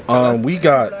 We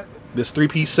got this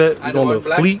 3-piece set. We're going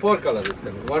to Fleet. 4 colors.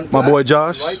 One my boy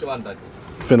Josh. White, one that.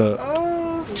 Finna.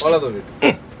 All of it.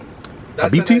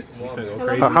 Habibti?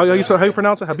 How you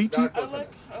pronounce it? Habibti?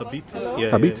 Habibti? Yeah.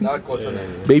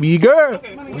 Habibti? Baby girl.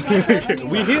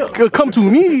 We here. Come to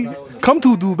me. Come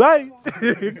to Dubai.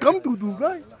 Come to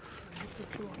Dubai.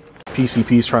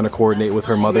 PCP's trying to coordinate with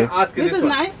her mother. This is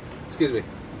nice. Excuse me.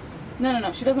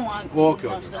 No. She doesn't want. Oh, okay.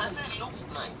 No, she doesn't. It looks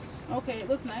nice. Okay, it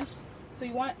looks nice. So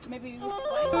you want maybe.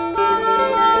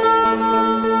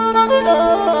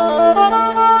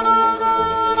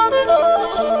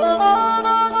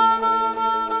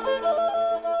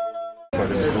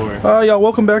 Y'all,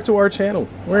 welcome back to our channel.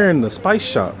 We're in the spice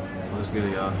shop. What's good,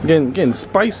 y'all? Getting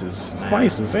spices.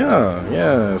 Spices, yeah.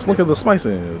 Yes. Look at the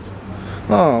spices.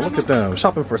 Oh, look at them.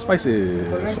 Shopping for spices.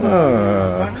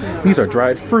 These are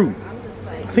dried fruit.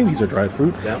 I think these are dried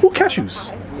fruit. Ooh, cashews.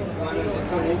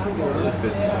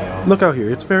 Look out here,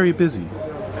 it's very busy.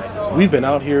 We've been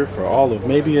out here for all of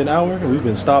maybe an hour, and we've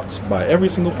been stopped by every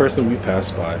single person we've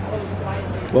passed by.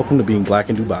 Welcome to being black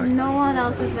in Dubai. No one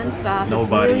else has been stopped.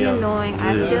 Nobody It's really else. annoying.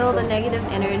 I feel the negative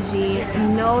energy.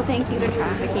 No thank you to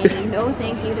trafficking. No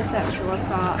thank you to sexual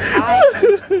assault. I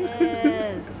am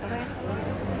pissed. Okay?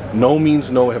 No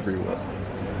means no everywhere.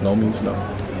 No means no.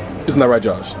 Isn't that right,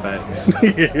 Josh? Facts.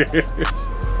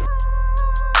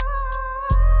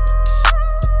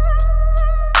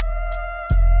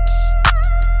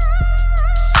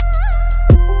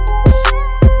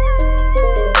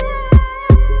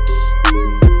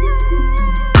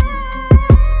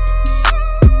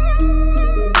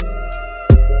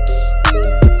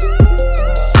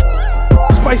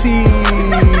 Spicy!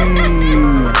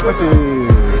 Spicy!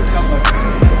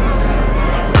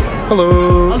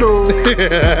 Hello! Hello!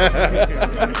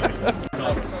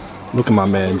 Look at my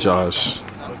man Josh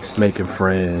making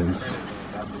friends.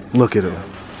 Look at him.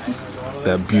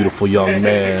 That beautiful young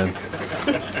man.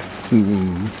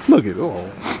 Look at it.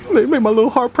 Oh, made my little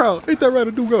heart proud. Ain't that right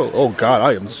to do go? Oh God,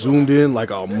 I am zoomed in like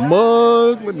a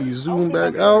mug. Let me zoom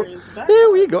back out. There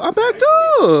we go. I'm backed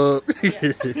up.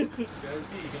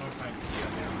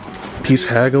 Peace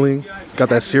haggling. Got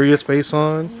that serious face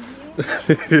on.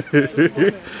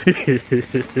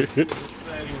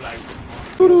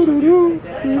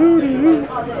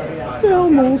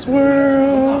 Elmo's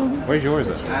world. Where's yours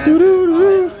at?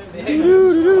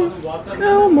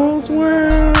 Elmo's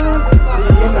world.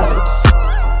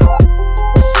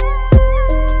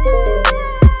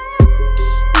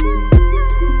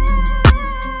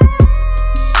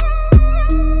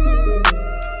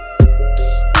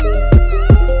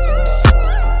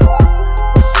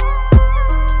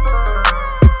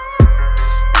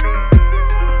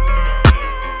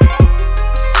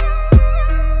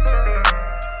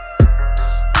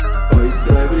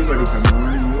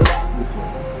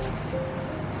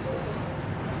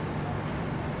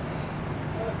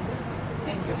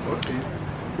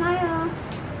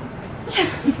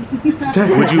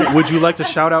 Would you like to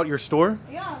shout out your store?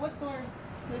 Yeah, what store?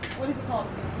 What is it called?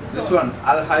 This one,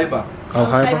 Al Haiba. Al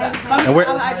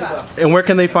Haiba. And where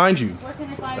can they find you? Where can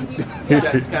they find you?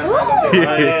 Yes,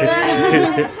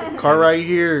 Car right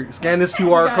here. Scan this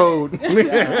QR code. Thank you.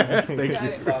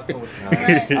 Everything.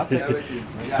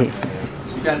 Yeah.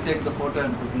 You can take the photo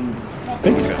and put in.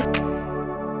 Thank you.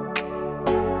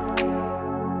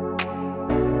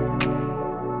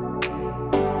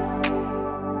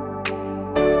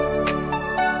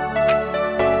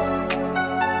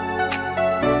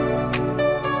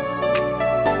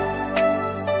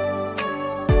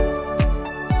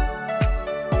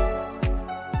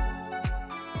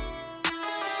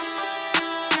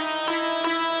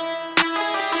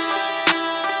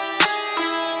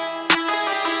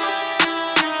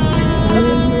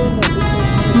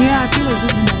 Yeah, I feel like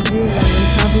this is my day. Like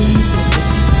we're traveling to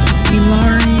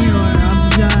Ilari or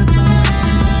Abuja somewhere.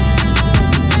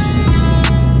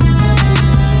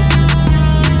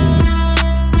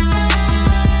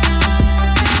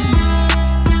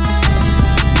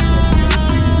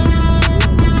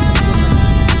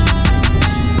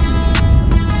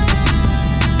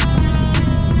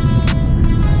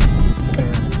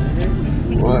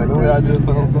 What? No way I just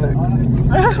fell back.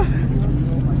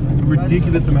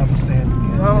 Ridiculous amounts of sand to me.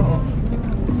 Oh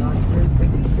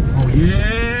yeah!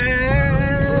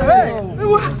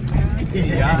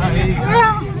 Hey.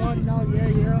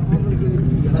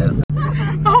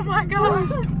 Oh my god!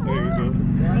 There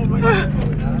you go.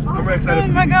 I'm very excited. Oh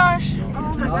my gosh! I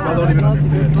don't even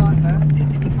understand.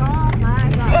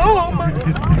 Oh my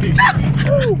god!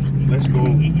 Let's go.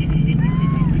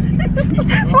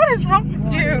 What is wrong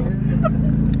with you?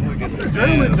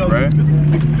 Adrenaline jump, right? This is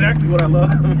exactly what I love.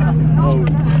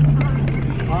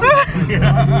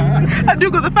 I do,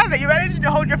 because the fact that you're ready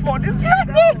to hold your phone is oh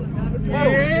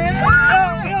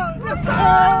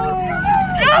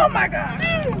my god!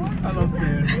 I love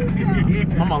sand.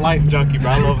 I'm a life junkie, bro.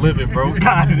 I love living, bro.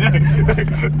 God.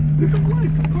 This is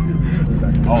life.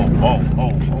 Oh.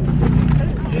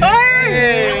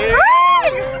 Hey!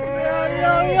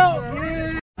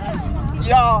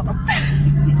 Yo!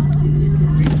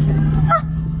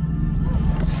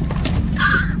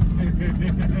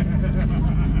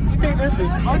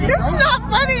 This is not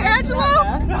funny, Angelo!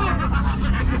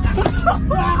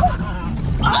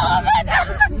 Oh my god!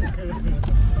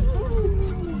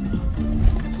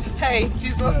 Hey,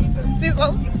 Jesus.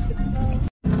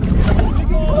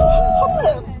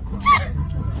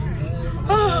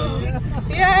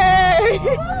 Yay!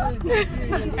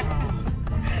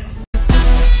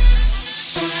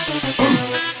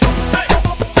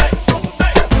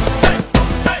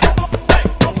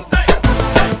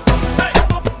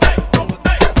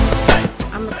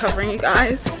 covering, you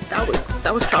guys. That was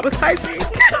traumatizing.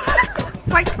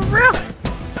 Like, for real.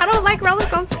 I don't like roller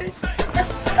coasters. No,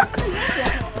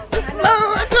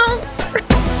 I don't.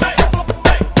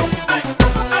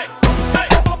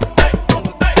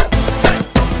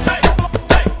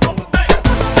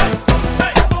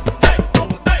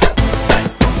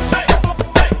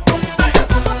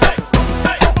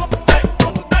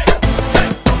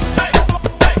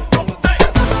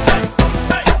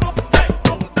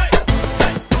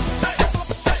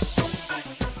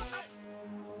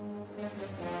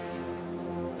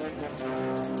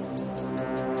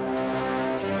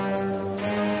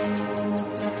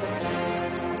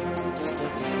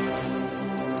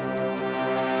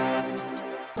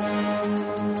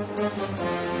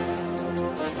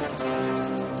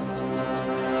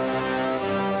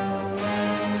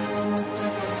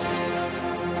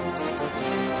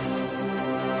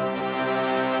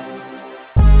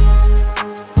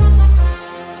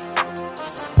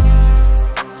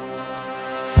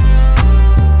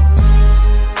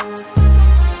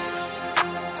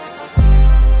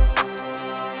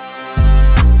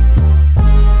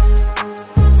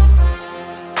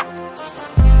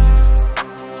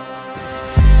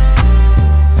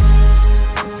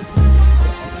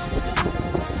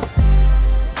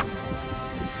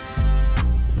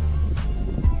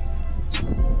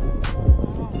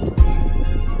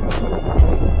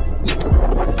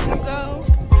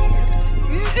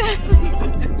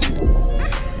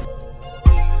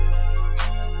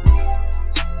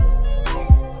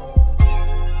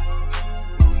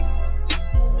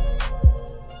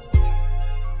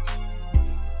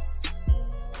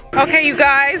 Okay, you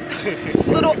guys,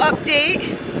 little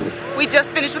update. We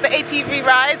just finished with the ATV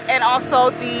rides and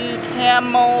also the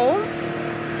camels.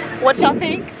 What y'all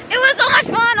think? It was so much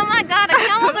fun. Oh my god, the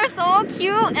camels are so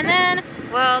cute. And then,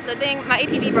 well, the thing, my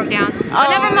ATV broke down. But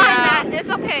never mind that. It's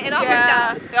okay. It all worked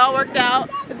out. It all worked out.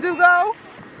 Do go.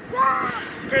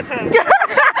 It's a great time.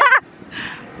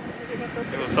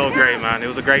 It was so great, man. It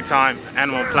was a great time.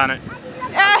 Animal Planet.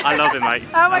 I love it, mate.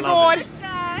 Oh my god.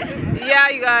 Yeah,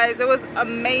 you guys, it was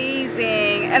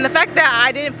amazing. And the fact that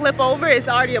I didn't flip over is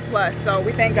already a plus, so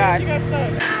we thank God. You got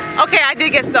stuck. Okay, I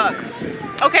did get stuck.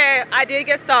 Okay, I did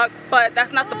get stuck, but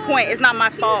that's not the point. It's not my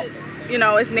fault. You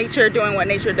know, it's nature doing what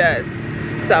nature does.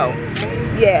 So,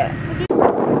 yeah.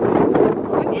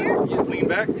 You just lean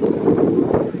back.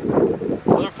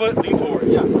 Other foot, lean forward.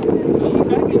 Yeah. So lean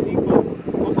back and lean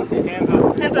forward. Open your hands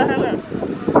up. Hands up, hands up.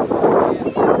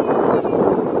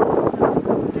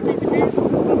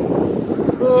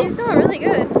 She's doing really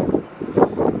good.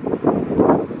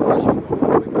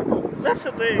 That's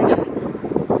the thing.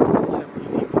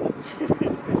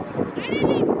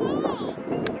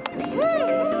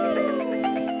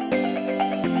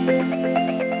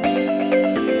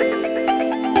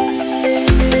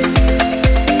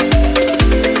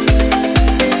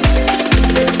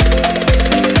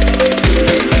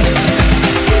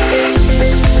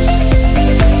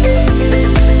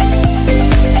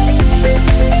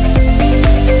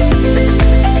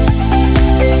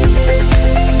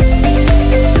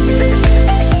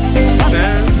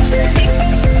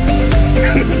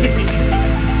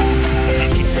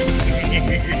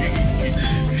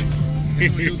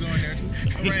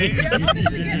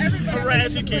 Alright,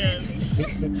 as you can.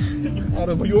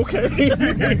 Autumn, are you okay?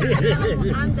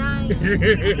 I'm dying.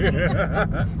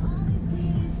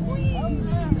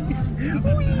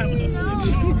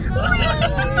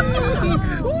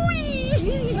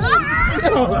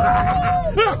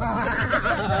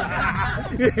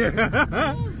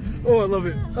 Oh, I love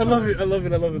it. I love it. I love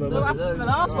it. I love it. I love it. The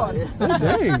last one. Oh,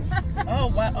 dang. Oh,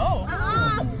 wow.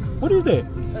 Oh. What is that?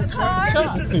 A car.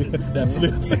 That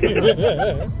flips.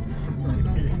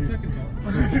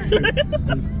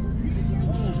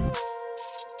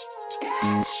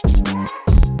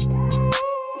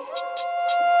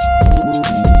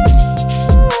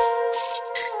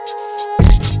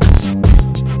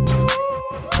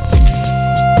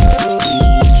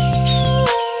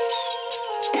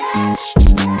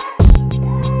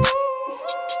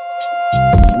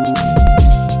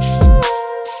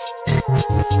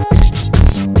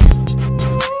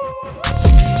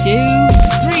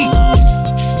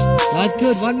 That's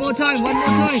good. One more time. One more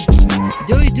time.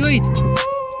 Do it. Do it.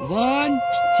 1,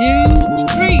 2,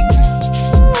 3.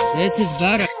 This is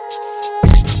better.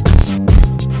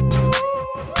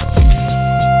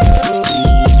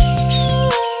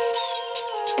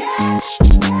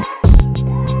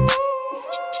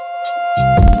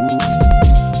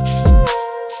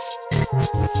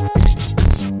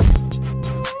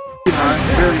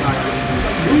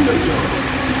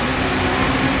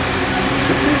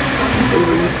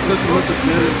 Such a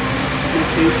good.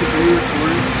 basically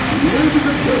recording. Ladies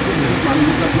and gentlemen,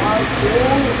 please applause for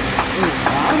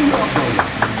I'm your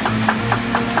host.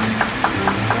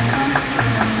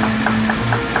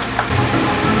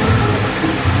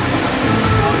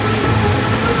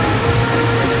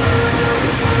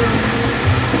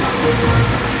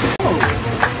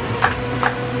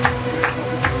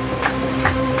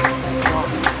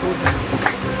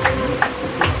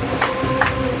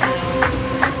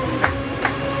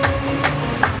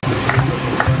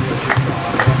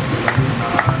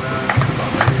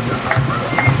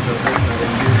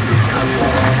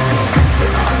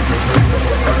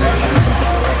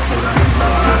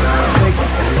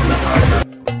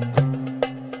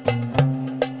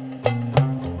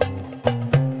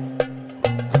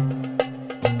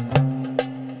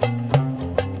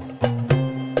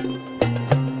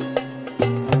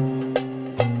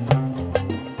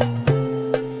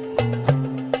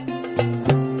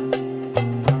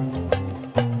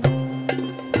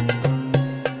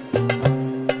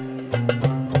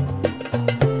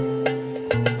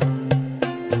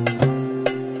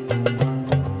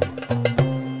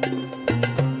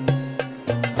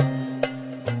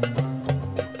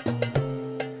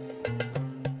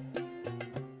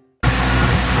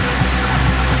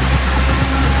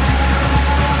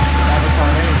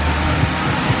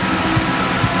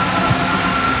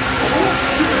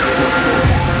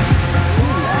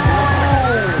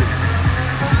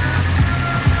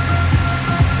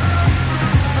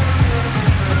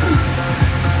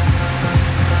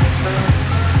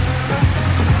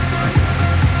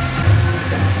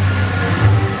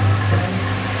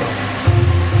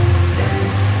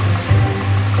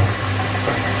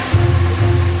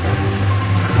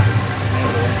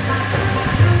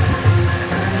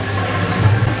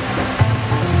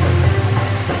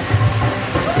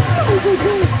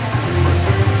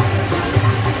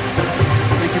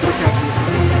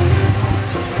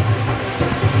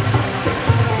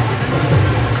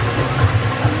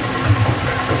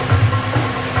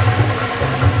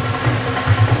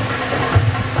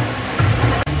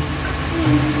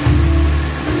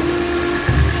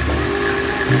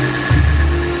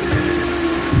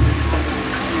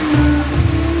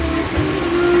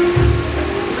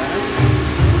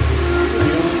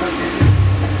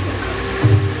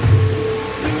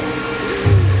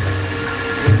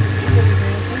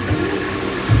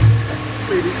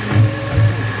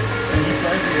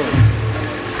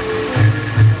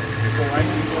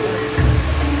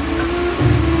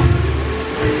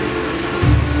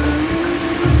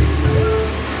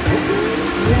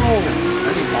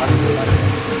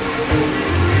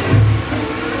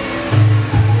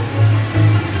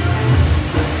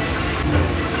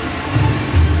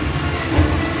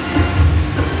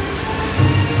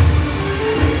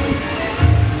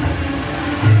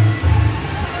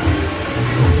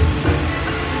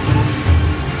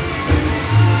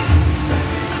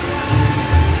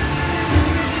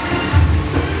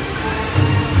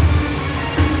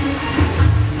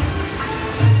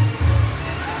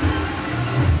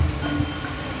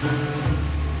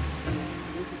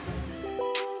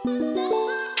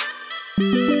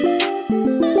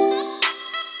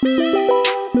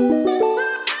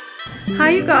 Hi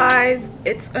you guys,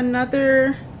 it's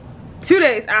another 2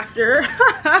 days after.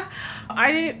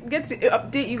 I didn't get to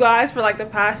update you guys for like the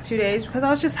past 2 days because I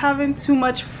was just having too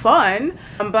much fun,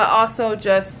 but also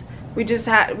we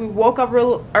woke up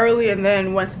real early and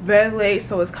then went to bed late,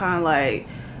 so it's kind of like,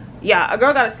 yeah, a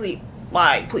girl gotta sleep,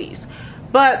 like, please.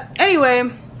 But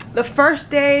anyway, the first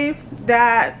day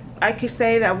that I could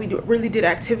say that we really did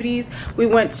activities, we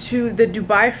went to the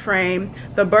Dubai Frame,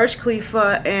 the Burj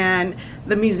Khalifa, and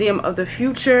the Museum of the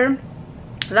Future.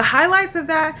 The highlights of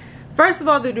that, first of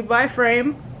all, the Dubai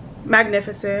Frame,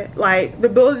 magnificent. Like, the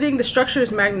building, the structure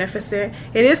is magnificent.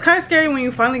 It is kind of scary when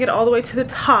you finally get all the way to the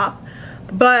top,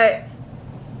 but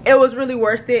it was really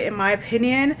worth it in my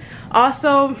opinion.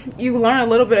 Also, you learn a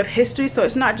little bit of history, so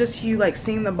it's not just you like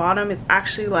seeing the bottom, it's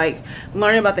actually like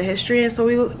learning about the history. And so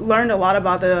we learned a lot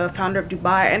about the founder of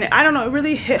Dubai, and I don't know, it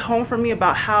really hit home for me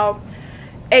about how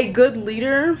a good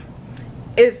leader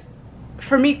is,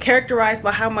 for me, characterized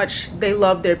by how much they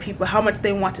love their people, how much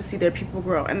they want to see their people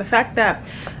grow. And the fact that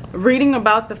reading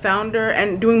about the founder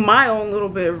and doing my own little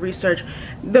bit of research,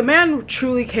 the man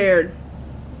truly cared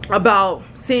about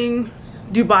seeing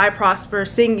Dubai prosper,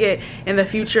 seeing it in the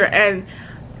future. And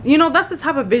you know, that's the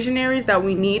type of visionaries that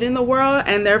we need in the world,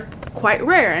 and they're quite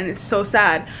rare, and it's so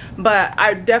sad. But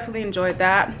I definitely enjoyed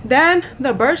that. Then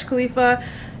the Burj Khalifa,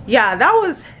 yeah, that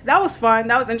was fun,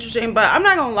 that was interesting. But I'm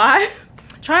not gonna lie,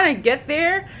 trying to get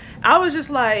there I was just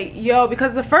like, yo,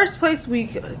 because the first place we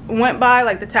went by,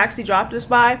 like the taxi dropped us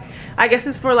by, I guess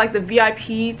it's for like the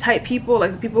VIP type people,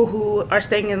 like the people who are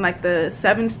staying in like the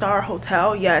 7-star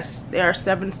hotel. Yes, there are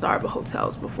 7-star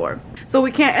hotels before, so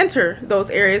we can't enter those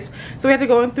areas, so we had to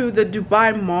go in through the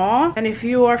Dubai Mall. And if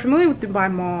you are familiar with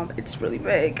Dubai Mall, it's really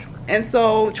big, and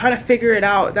so trying to figure it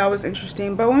out, that was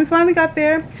interesting. But when we finally got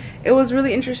there, it was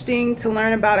really interesting to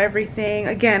learn about everything.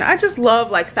 Again, I just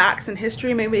love like facts and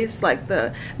history. Maybe it's like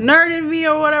the nerd in me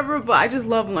or whatever, but I just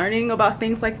love learning about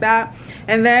things like that.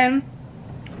 And then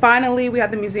finally we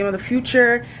had the Museum of the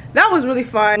Future. That was really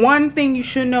fun. One thing you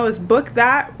should know is book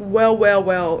that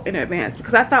well in advance,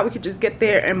 because I thought we could just get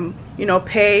there and, you know,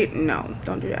 pay. No,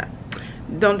 don't do that.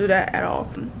 Don't do that at all.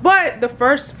 But the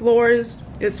first floors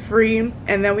is free,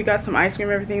 and then we got some ice cream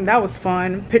and everything. That was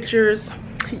fun. Pictures,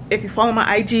 if you follow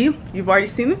my IG, you've already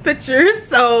seen the pictures,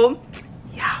 so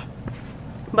yeah.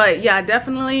 But yeah,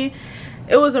 definitely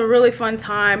it was a really fun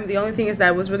time. The only thing is that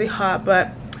it was really hot,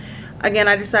 but again,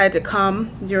 I decided to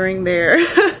come during their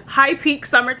high peak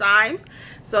summer times,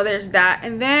 so there's that.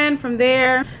 And then from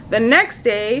there, the next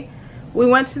day we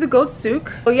went to the goat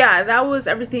Souq. So yeah, that was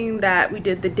everything that we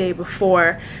did the day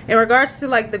before. In regards to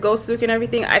like the goat Souq and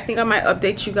everything, I think I might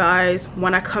update you guys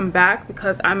when I come back,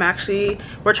 because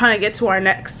we're trying to get to our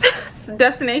next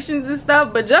destinations and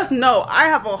stuff. But just know, I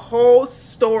have a whole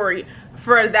story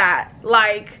for that.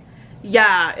 Like,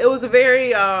 yeah, it was a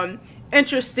very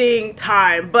interesting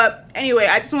time. But anyway,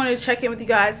 I just wanted to check in with you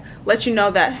guys, let you know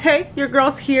that, hey, your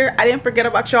girl's here. I didn't forget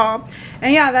about y'all.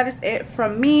 And yeah, that is it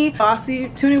from me. I'll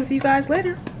tune in with you guys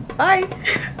later. Bye.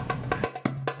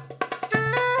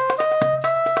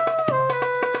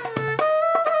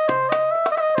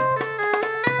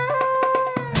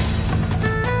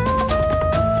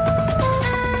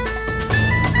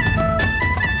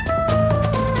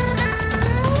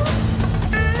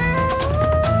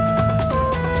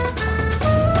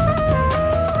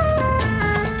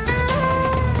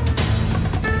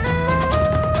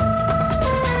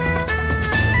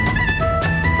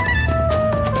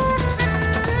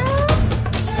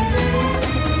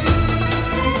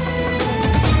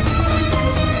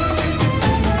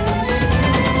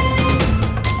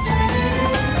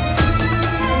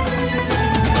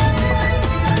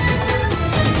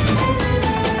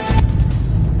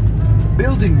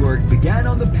 Building work began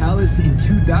on the palace in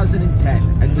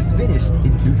 2010 and was finished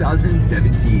in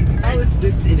 2017. The palace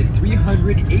sits in a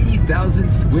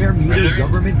 380,000 square meter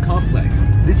government complex.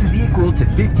 This is equal to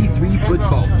 53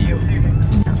 football fields.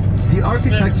 The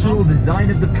architectural design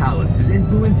of the palace is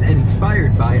influenced and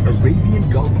inspired by Arabian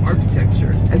Gulf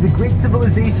architecture and the great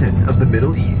civilizations of the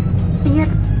Middle East.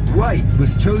 White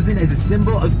was chosen as a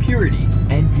symbol of purity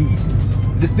and peace.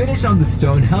 The finish on the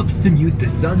stone helps to mute the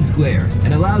sun's glare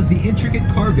and allows the intricate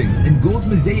carvings and gold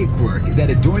mosaic work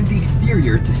that adorn the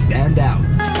exterior to stand out.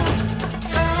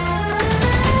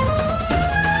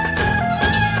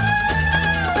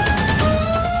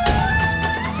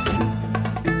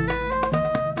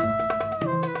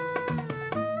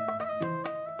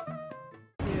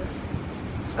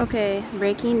 Okay,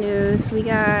 breaking news. We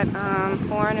got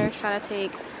foreigners trying to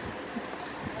take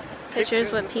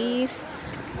pictures with peace.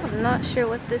 I'm not sure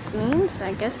what this means.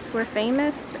 I guess we're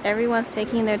famous. Everyone's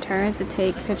taking their turns to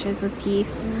take pictures with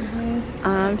peace.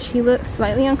 She looks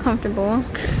slightly uncomfortable.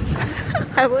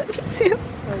 I would be too.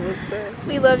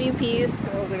 We love you, peace.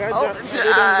 Oh,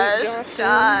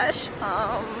 Josh.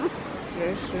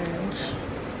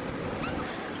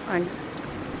 I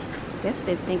guess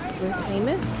they think we're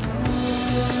famous.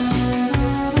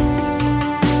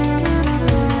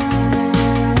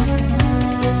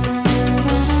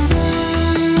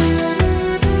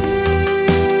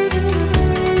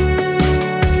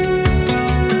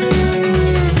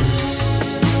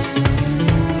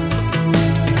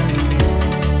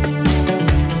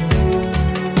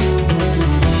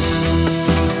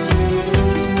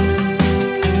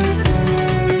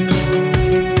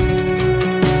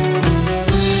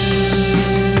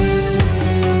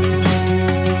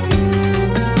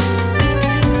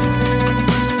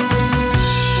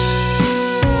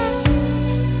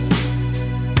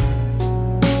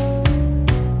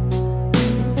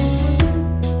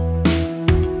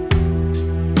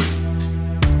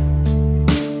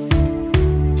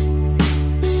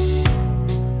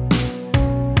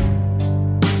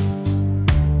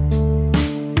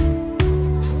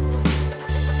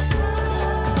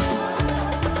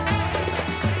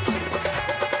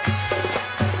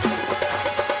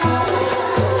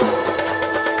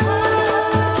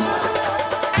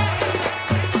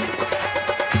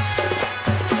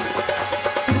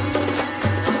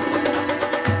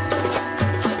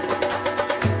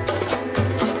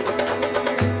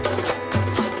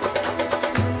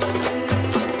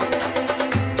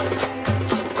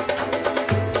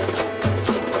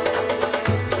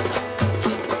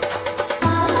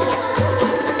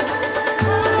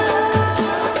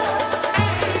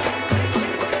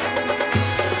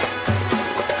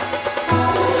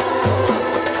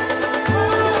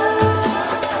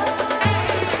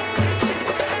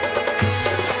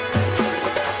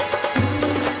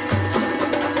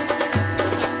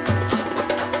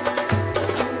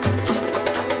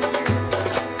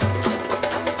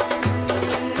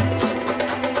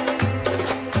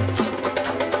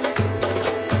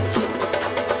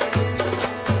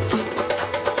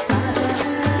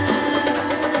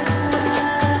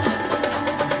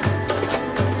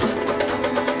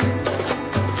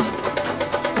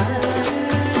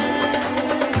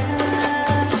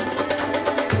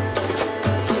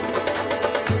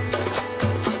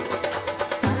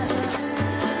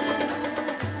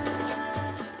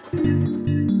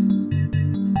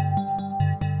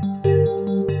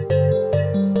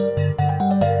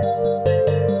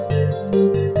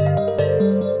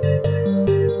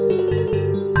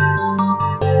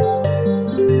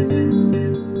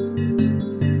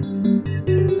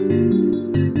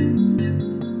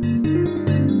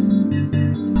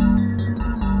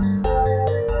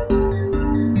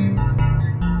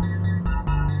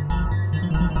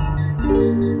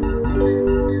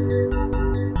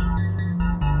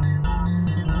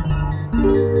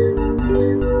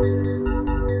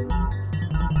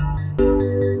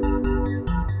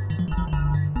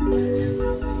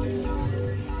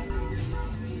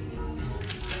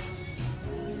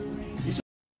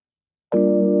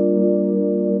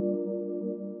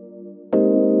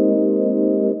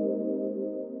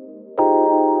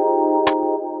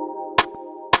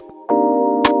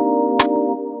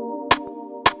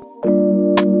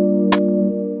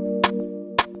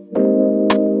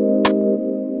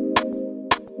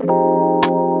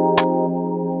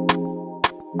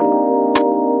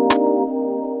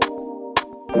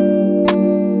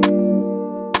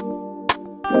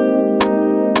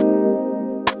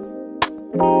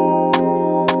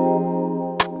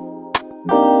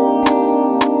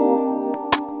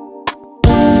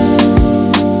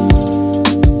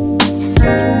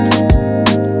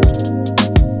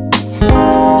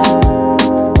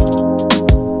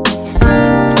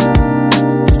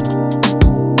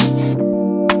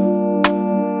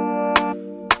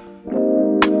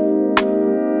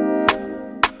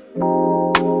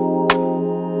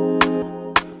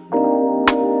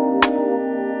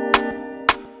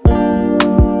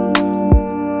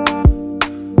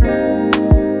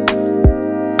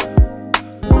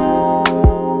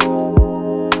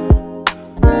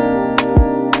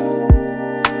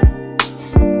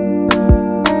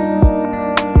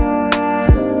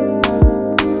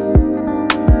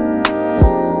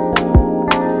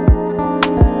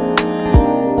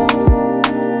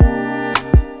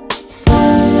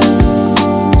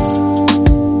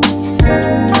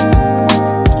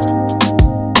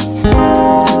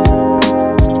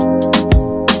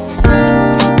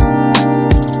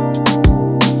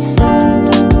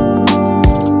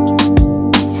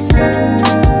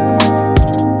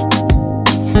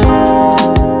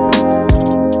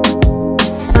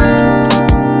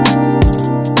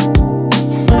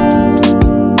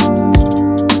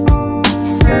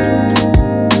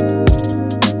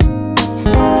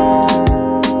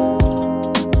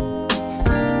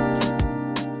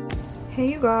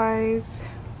 Guys,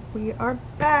 we are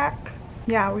back.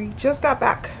 Yeah, we just got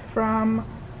back from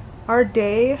our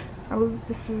day. I believe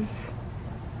this is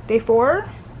day 4.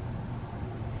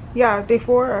 Yeah, day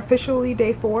 4, officially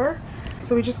day 4.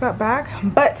 So we just got back,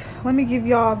 but let me give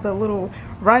y'all the little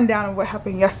rundown of what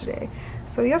happened yesterday.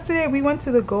 So yesterday we went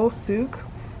to the Gold Souq,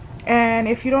 and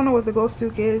if you don't know what the Gold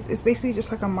Souq is, it's basically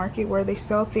just like a market where they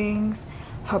sell things,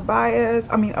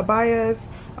 abayas,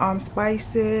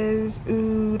 spices,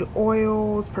 oud,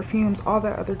 oils, perfumes, all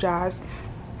that other jazz.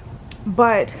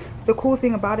 But the cool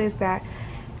thing about it is that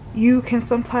you can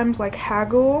sometimes like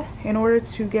haggle in order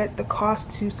to get the cost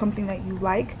to something that you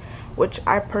like, which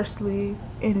I personally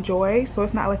enjoy. So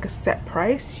it's not like a set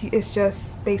price, it's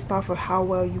just based off of how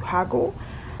well you haggle.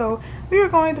 So we were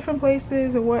going different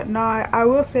places and whatnot. I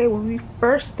will say when we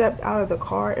first stepped out of the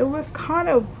car, it was kind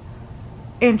of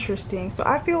interesting. So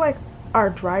I feel like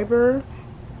our driver,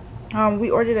 we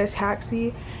ordered a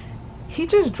taxi, he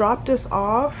just dropped us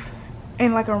off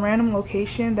in like a random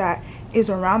location that is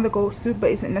around the Gold Souq but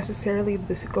isn't necessarily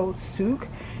the Gold Souq.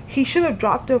 He should have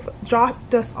dropped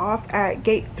us off at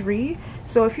gate 3.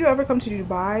 So if you ever come to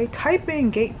Dubai, type in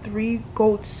gate 3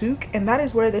 Gold Souq, and that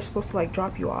is where they're supposed to like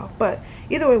drop you off. But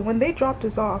either way, when they dropped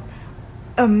us off,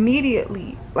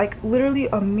 immediately, like literally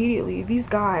immediately, these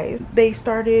guys, they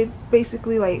started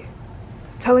basically like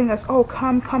telling us, oh,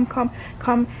 come,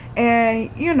 and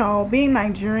you know, being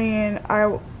Nigerian,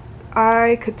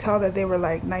 I could tell that they were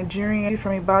like Nigerian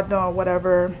from Ibadan or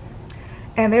whatever,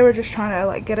 and they were just trying to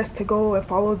like get us to go and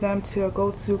follow them to a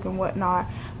Gold Souq and whatnot.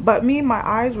 But me, my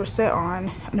eyes were set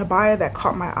on an abaya that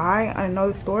caught my eye on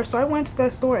another store, so I went to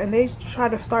that store and they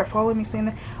tried to start following me, saying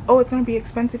that, oh, it's gonna be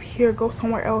expensive here, go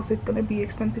somewhere else, it's gonna be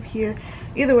expensive here.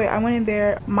 Either way, I went in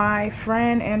there. My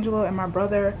friend Angelo and my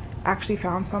brother actually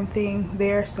found something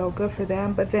there, so good for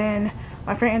them. But then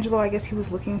my friend Angelo, I guess he was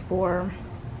looking for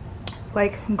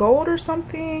like gold or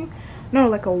something, no,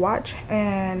 like a watch,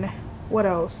 and what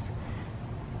else,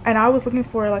 and I was looking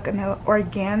for like an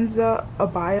organza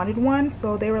abaya. I wanted one,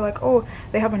 so they were like, oh,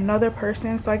 they have another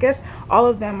person. So I guess all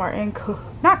of them are in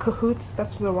not cahoots,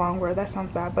 that's the wrong word, that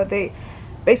sounds bad, but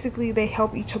basically they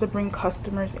help each other bring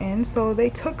customers in. So they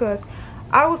took us.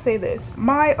 I will say this,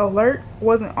 my alert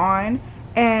wasn't on,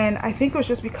 and I think it was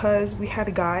just because we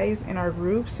had guys in our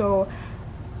group. So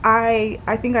I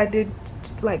think I did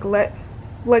like let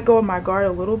go of my guard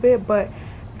a little bit, but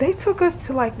they took us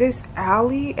to like this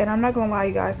alley, and I'm not gonna lie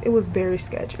you guys, it was very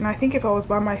sketchy. And I think if I was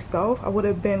by myself, I would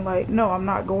have been like, no, I'm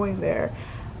not going there.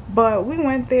 But we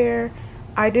went there.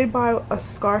 I did buy a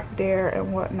scarf there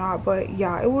and whatnot, but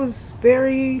yeah, it was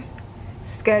very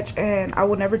sketch, and I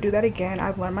will never do that again.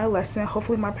 I've learned my lesson.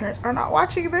 Hopefully my parents are not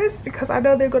watching this, because I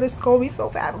know they're going to scold me so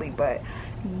badly. But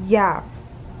yeah,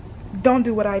 don't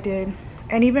do what I did.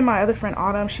 And even my other friend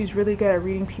Autumn, she's really good at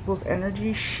reading people's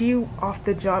energy. She off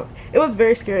the jump, it was a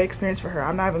very scary experience for her,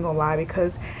 I'm not even gonna lie,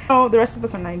 because you know, the rest of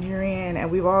us are Nigerian and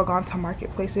we've all gone to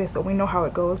marketplaces, so we know how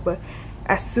it goes. But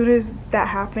as soon as that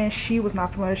happened, she was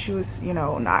not feeling it. She was, you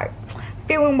know, not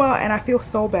feeling well, and I feel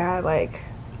so bad. Like,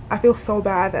 I feel so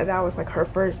bad that that was like her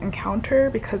first encounter,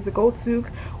 because the Gold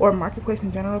Souq or marketplace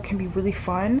in general can be really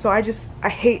fun. So I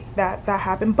hate that that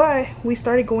happened. But we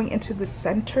started going into the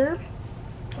center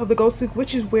of the Gold Souq,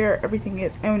 which is where everything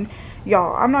is. And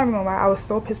y'all, I'm not even gonna lie, I was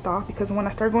so pissed off, because when I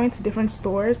started going to different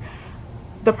stores,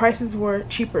 the prices were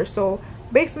cheaper. So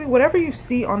basically whatever you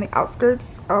see on the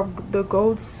outskirts of the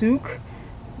Gold Souq,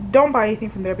 don't buy anything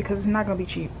from there, because it's not gonna be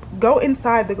cheap. Go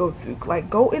inside the Gold Souq, like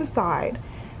go inside,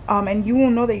 and you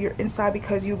will know that you're inside,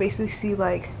 because you basically see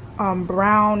like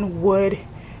brown wood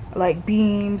like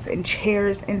beams and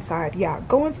chairs inside. Yeah,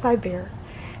 go inside there.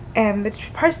 And the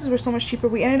prices were so much cheaper.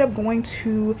 We ended up going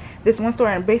to this one store,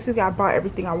 and basically I bought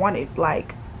everything I wanted.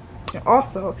 Like,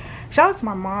 also shout out to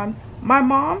my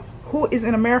mom who is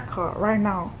in America right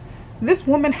now. This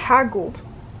woman haggled.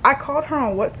 I called her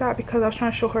on WhatsApp because I was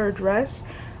trying to show her a dress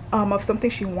of something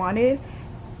she wanted.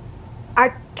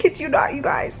 I kid you not, you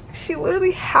guys, she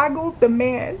literally haggled the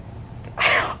man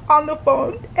on the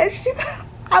phone, and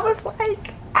I was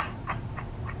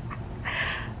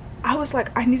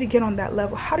like, I need to get on that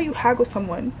level. How do you haggle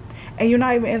someone and you're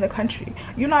not even in the country?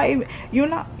 You're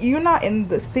not in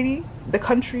the city, the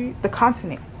country, the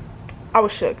continent. I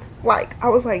was shook. Like, I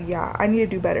was like, yeah, I need to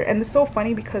do better. And it's so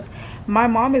funny because my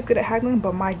mom is good at haggling,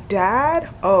 but my dad,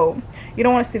 oh, you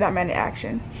don't want to see that man in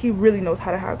action. He really knows how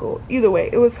to haggle. Either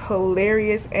way, it was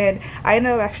hilarious. And I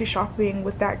ended up actually shopping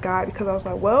with that guy, because I was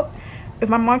like, well, if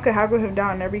my mom could haggle him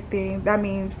down and everything, that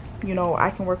means, you know,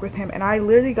 I can work with him. And I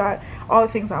literally got all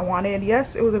the things I wanted.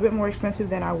 Yes, it was a bit more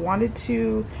expensive than I wanted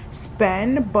to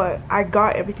spend, but I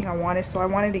got everything I wanted. So I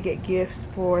wanted to get gifts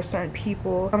for certain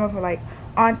people. Some of them, like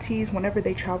aunties, whenever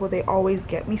they travel, they always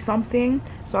get me something.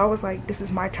 So I was like, this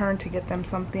is my turn to get them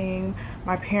something.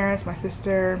 My parents, my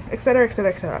sister, etc,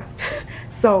 etc, etc.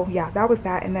 So yeah, that was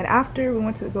that. And then after we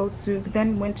went to the Gold Souq,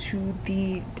 then went to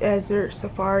the desert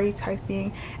safari type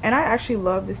thing, and I actually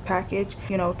loved this package,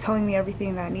 you know, telling me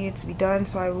everything that needed to be done.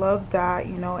 So I loved that,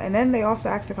 you know. And then they also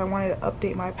asked if I wanted to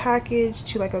update my package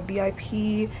to like a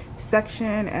VIP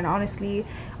section, and honestly,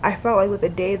 I felt like with the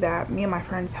day that me and my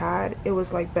friends had, it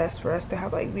was like best for us to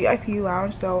have like VIP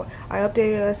lounge. So I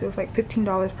updated us. It was like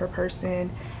 $15 per person.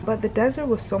 But the desert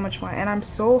was so much fun, and I'm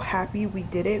so happy we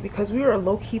did it, because we were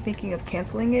low-key thinking of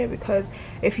canceling it. Because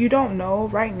if you don't know,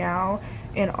 right now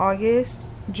in August,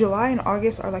 July and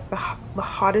August are like the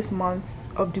hottest months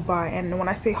of Dubai. And when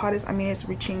I say hottest, I mean it's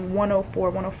reaching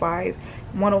 104, 105,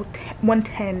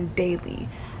 110 daily.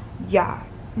 Yeah,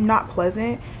 not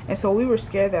pleasant. And so we were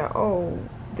scared that, oh,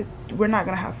 we're not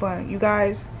gonna have fun. You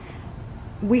guys,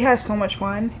 we had so much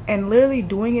fun, and literally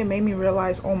doing it made me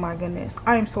realize, oh my goodness,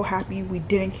 I am so happy we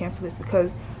didn't cancel this,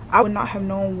 because I would not have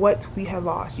known what we had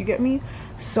lost. You get me?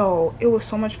 So it was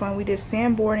so much fun. We did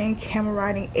sandboarding, camel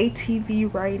riding,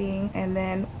 ATV riding, and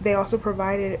then they also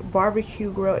provided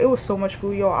barbecue grill. It was so much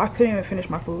food, y'all. I couldn't even finish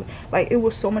my food. Like, it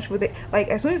was so much food. Like,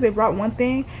 as soon as they brought one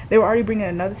thing, they were already bringing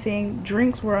another thing.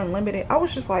 Drinks were unlimited. I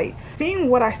was just like, seeing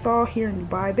what I saw here in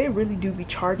Dubai, they really do be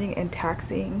charging and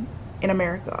taxing in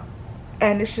America.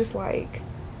 And it's just like,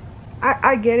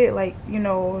 I get it, like, you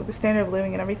know, the standard of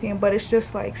living and everything, but it's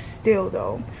just like, still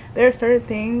though, there are certain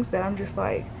things that I'm just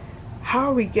like, how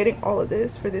are we getting all of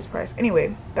this for this price?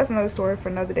 Anyway, that's another story for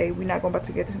another day. We're not going about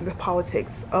to get into the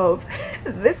politics of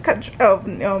this country, of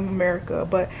America.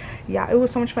 But yeah, it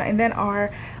was so much fun. And then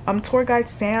our tour guide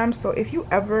Sam, so if you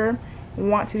ever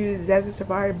want to do the desert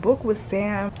safari, book with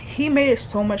Sam. He made it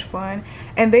so much fun.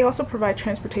 And they also provide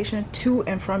transportation to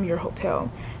and from your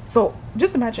hotel. So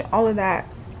just imagine all of that,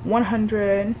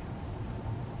 100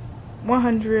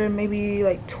 maybe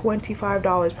like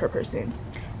 $25 per person.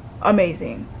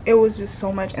 Amazing. It was just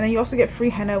so much. And then you also get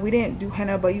free henna. We didn't do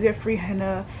henna, but you get free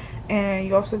henna, and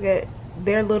you also get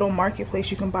their little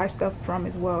marketplace you can buy stuff from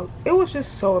as well. It was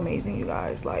just so amazing, you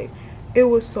guys. Like, it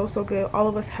was so good. All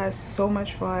of us had so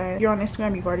much fun. If you're on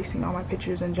Instagram, you've already seen all my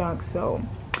pictures and junk, so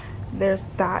there's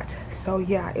that. So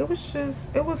yeah, it was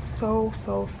so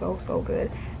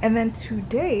good. And then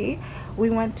today we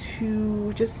went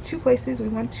to just 2 places. We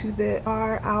went to the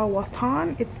Al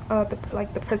Watan, it's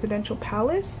like the presidential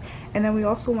palace, and then we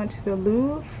also went to the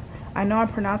Louvre. I know I'm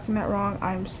pronouncing that wrong,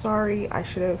 I'm sorry. I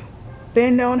should have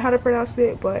been known how to pronounce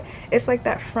it, but it's like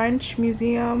that French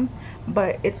museum,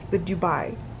 but it's the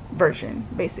Dubai version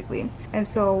basically. And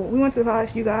so we went to the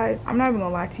palace, you guys. I'm not even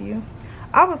gonna lie to you,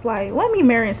 I was like, let me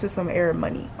marry into some Arab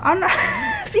money. I'm not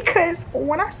because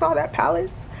when I saw that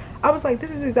palace, I was like,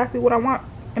 this is exactly what I want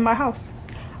in my house.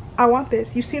 I want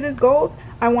this. You see this gold?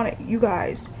 I want it. You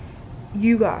guys,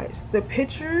 the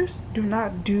pictures do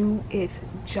not do it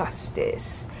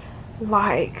justice.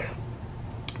 Like,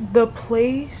 the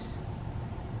place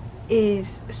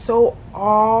is so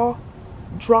awe-dropping,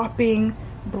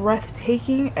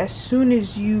 breathtaking as soon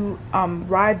as you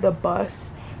ride the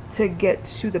bus to get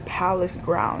to the palace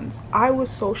grounds. I was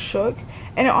so shook,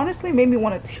 and it honestly made me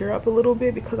want to tear up a little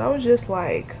bit, because I was just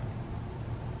like,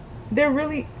 there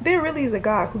really is a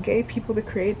God who gave people the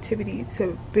creativity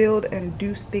to build and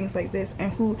do things like this,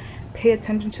 and who pay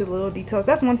attention to the little details.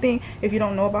 That's one thing, if you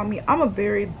don't know about me, I'm a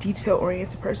very detail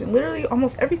oriented person. Literally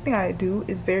almost everything I do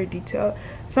is very detailed.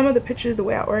 Some of the pictures, the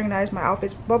way I organize my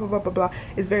outfits, blah blah blah blah blah,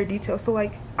 is very detailed. So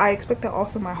like, I expect that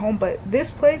also in my home, but this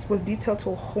place was detailed to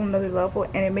a whole nother level,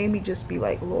 and it made me just be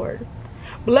like, Lord,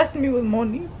 bless me with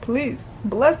money, please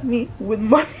bless me with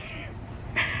money.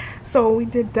 So we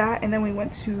did that, and then we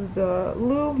went to the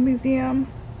Louvre Museum,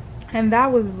 and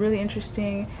that was really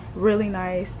interesting, really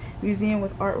nice museum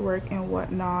with artwork and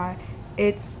whatnot.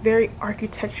 It's very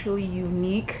architecturally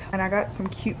unique, and I got some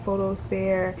cute photos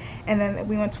there. And then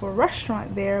we went to a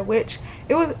restaurant there, which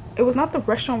it was not the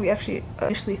restaurant we actually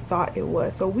initially thought it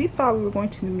was. So we thought we were going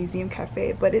to the museum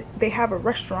cafe, but they have a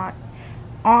restaurant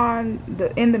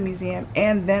in the museum,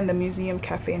 and then the museum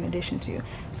cafe in addition to.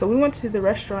 So we went to the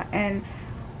restaurant, and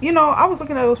you know, I was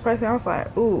looking at those prices, and I was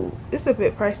like, ooh, it's a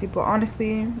bit pricey, but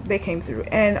honestly, they came through.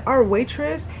 And our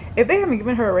waitress, if they haven't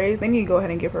given her a raise, they need to go ahead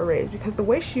and give her a raise, because the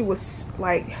way she was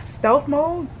like stealth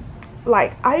mode,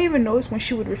 like, I didn't even notice when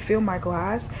she would refill my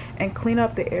glass and clean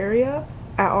up the area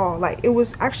at all. Like, it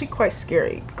was actually quite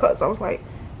scary, because I was like,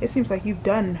 it seems like you've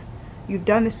done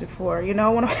this before, you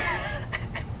know. When I'm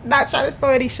not trying to throw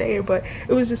any shade, but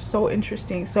it was just so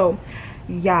interesting. So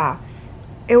yeah,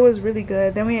 it was really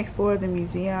good. Then we explored the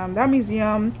museum. That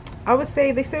museum, I would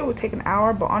say, they said it would take an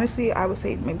hour, but honestly I would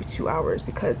say maybe 2 hours,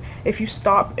 because if you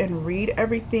stop and read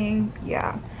everything,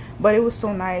 yeah. But it was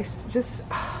so nice, just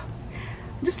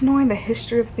knowing the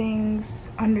history of things,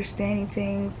 understanding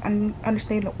things, and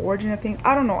understanding the origin of things.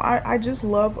 I don't know, I just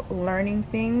love learning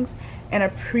things and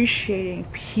appreciating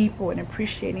people, and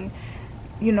appreciating,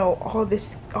 you know, all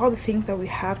the things that we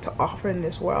have to offer in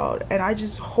this world. And I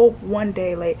just hope one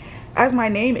day, like, as my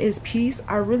name is Peace,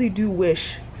 I really do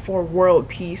wish for world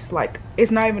peace. Like,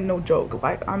 it's not even no joke,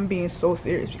 like, I'm being so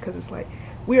serious, because it's like,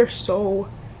 we are so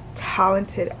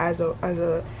talented as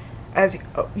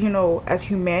you know, as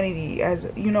humanity, as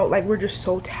you know, like, we're just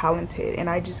so talented, and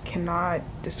I just cannot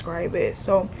describe it.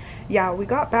 So yeah, we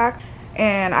got back,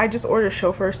 and I just ordered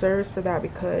chauffeur service for that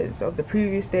because of the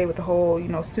previous day with the whole, you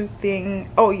know, Souq thing.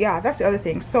 Oh yeah, that's the other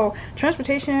thing. So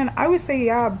transportation, I would say,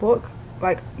 yeah, book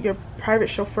like your private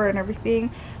chauffeur and everything,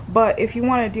 but if you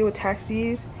want to deal with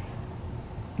taxis,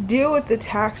 deal with the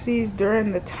taxis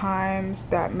during the times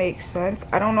that make sense.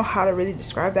 I don't know how to really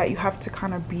describe that. You have to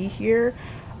kind of be here,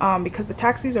 because the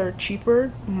taxis are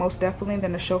cheaper, most definitely,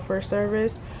 than the chauffeur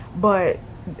service. But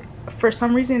for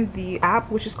some reason, the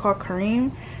app, which is called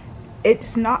Kareem,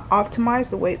 it's not optimized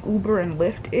the way Uber and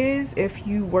Lyft is if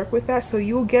you work with that, so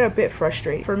you'll get a bit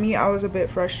frustrated. For me, I was a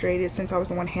bit frustrated since I was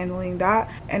the one handling that,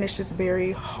 and it's just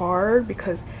very hard,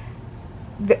 because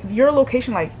your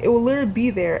location, like, it will literally be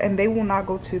there, and they will not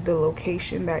go to the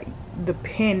location that the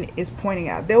pin is pointing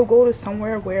at. They'll go to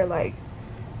somewhere where, like,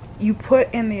 you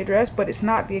put in the address, but it's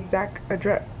not the exact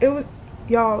address. It was,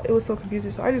 y'all, it was so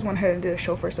confusing. So I just went ahead and did a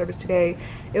chauffeur service today.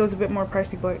 It was a bit more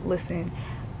pricey, but listen,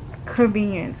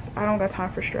 convenience, I don't got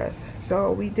time for stress.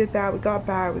 So we did that. We got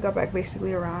back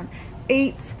basically around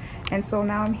 8, and so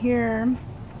now I'm here,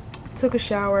 took a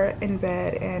shower, in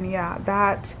bed, and yeah,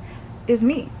 that is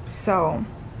me. So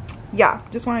yeah,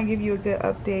 just want to give you a good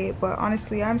update, but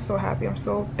honestly, I'm so happy, I'm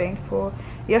so thankful.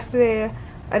 Yesterday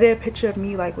I did a picture of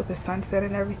me, like, with the sunset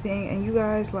and everything, and you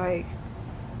guys, like,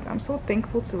 I'm so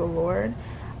thankful to the Lord.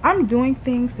 I'm doing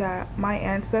things that my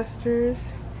ancestors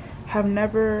have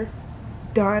never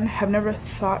done, have never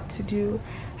thought to do,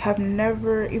 have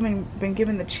never even been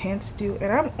given the chance to do.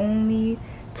 And I'm only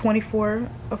 24,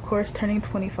 of course, turning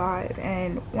 25.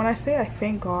 And when I say I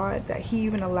thank God that he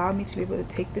even allowed me to be able to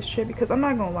take this trip, because I'm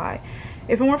not gonna lie,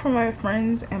 if it weren't for my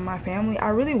friends and my family, I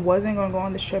really wasn't gonna go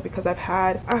on this trip, because I've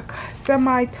had a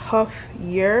semi-tough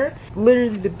year.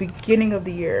 Literally the beginning of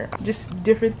the year, just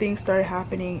different things started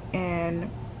happening, and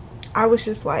I was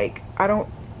just like, I don't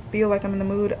feel like I'm in the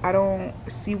mood. I don't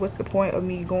see what's the point of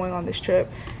me going on this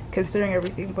trip, considering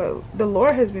everything. But the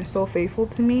Lord has been so faithful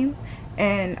to me,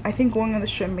 and I think going on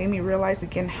this trip made me realize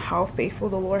again how faithful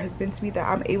the Lord has been to me, that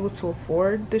I'm able to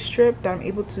afford this trip, that I'm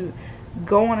able to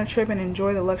go on a trip and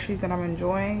enjoy the luxuries that I'm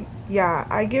enjoying. Yeah,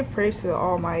 I give praise to the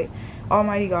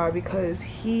Almighty God, because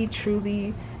he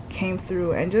truly came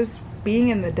through. And just being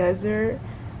in the desert,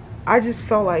 I just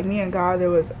felt like me and God, there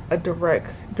was a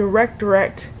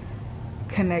direct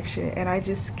connection, and I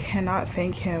just cannot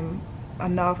thank him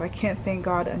enough. I can't thank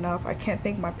God enough. I can't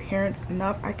thank my parents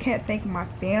enough. I can't thank my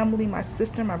family, my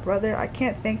sister, my brother. I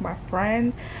can't thank my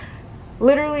friends.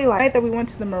 Literally, like, the night that we went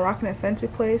to the Moroccan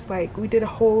authentic place, like, we did a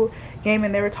whole game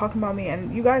and they were talking about me,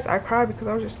 and you guys, I cried, because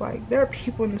I was just like, there are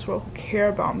people in this world who care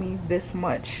about me this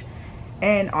much.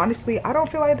 And honestly, I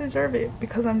don't feel like I deserve it,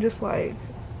 because I'm just like,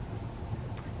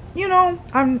 you know,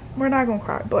 we're not gonna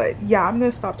cry, but yeah, I'm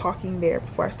gonna stop talking there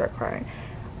before I start crying.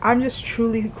 I'm just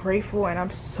truly grateful, and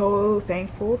I'm so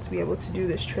thankful to be able to do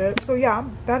this trip. So yeah,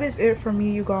 that is it for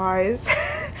me, you guys.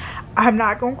 I'm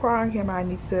not gonna cry on camera. I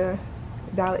need to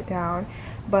dial it down.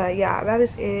 But yeah, that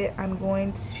is it. I'm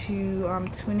going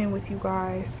to tune in with you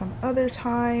guys some other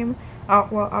time.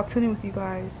 Well, I'll tune in with you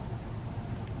guys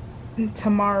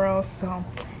tomorrow. So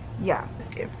yeah,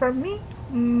 that's it from me.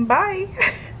 Bye.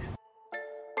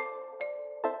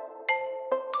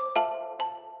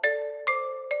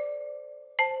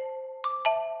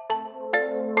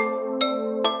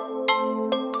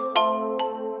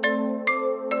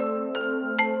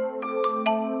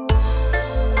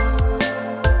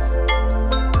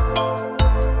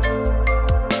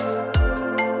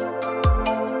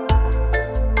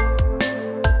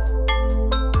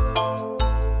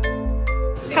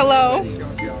 Hello.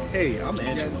 Hey, I'm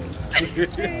Angelo.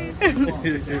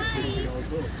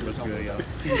 What's good, y'all?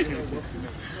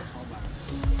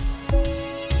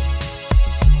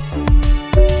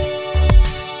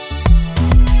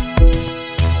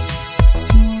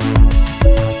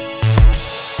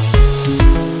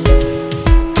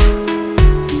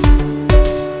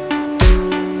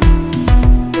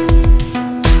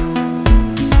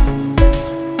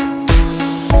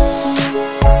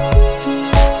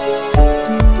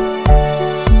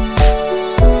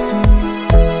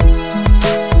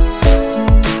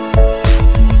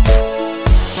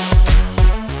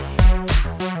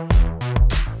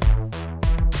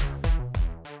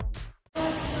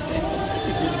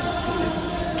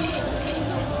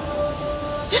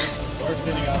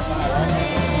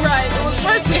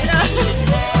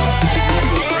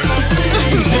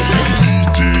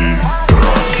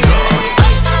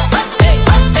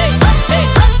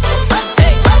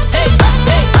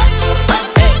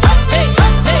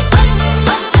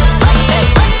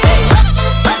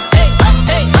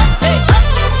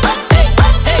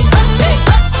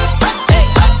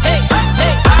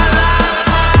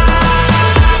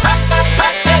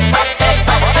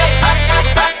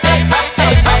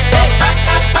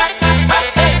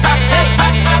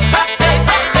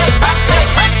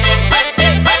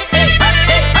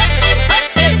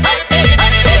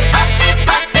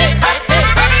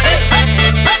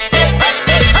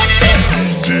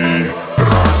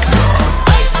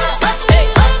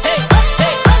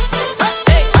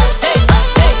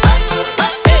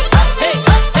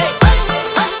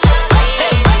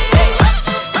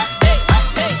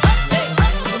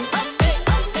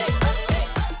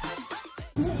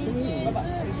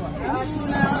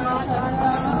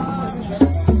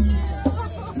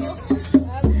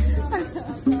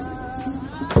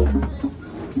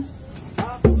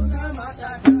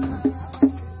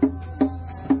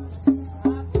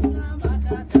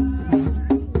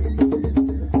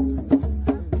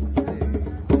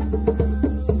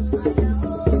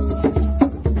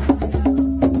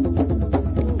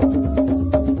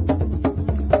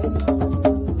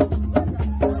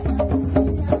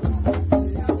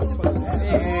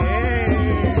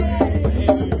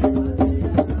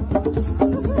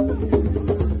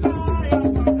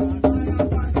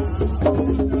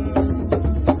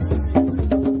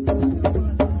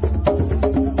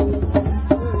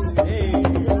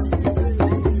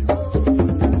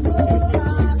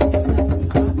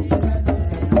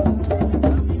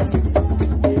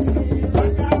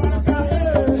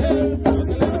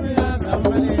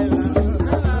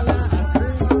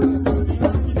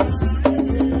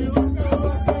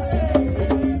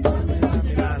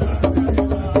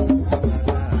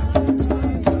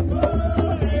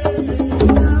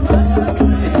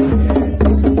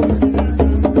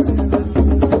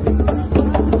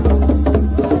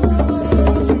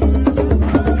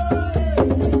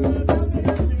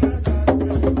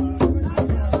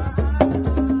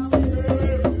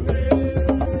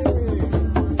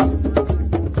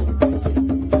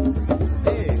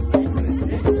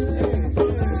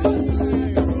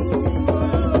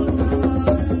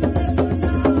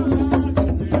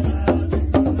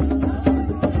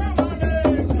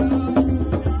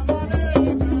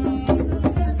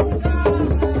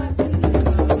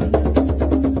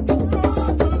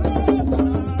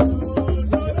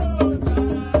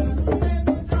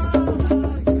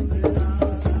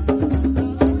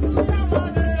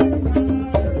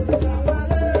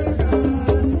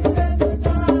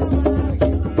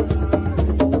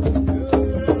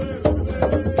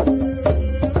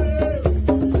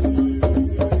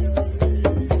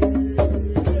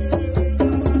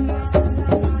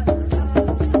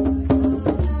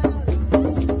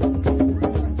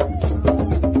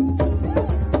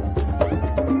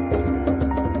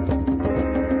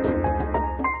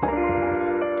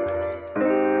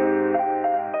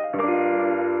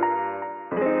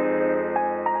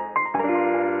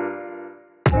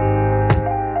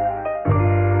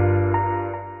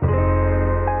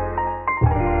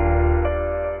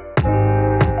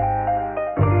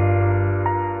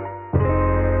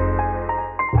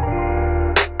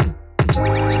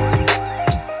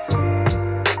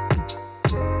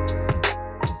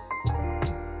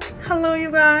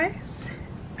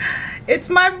 It's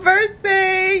my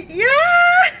birthday.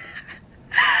 Yeah.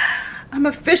 I'm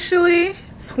officially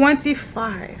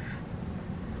 25.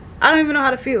 I don't even know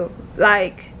how to feel.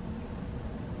 Like,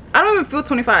 I don't even feel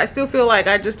 25. I still feel like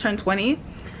I just turned 20.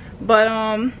 But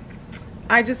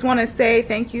I just want to say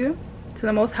thank you to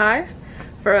the Most High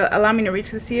for allowing me to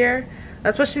reach this year.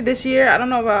 Especially this year. I don't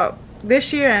know about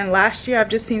this year and last year. I've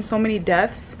just seen so many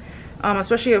deaths,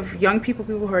 especially of young people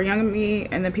who are younger than me,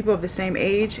 and then people of the same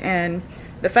age. And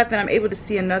the fact that I'm able to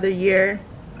see another year,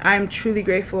 I'm truly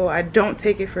grateful. I don't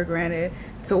take it for granted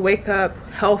to wake up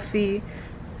healthy,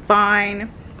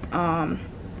 fine.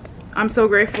 I'm so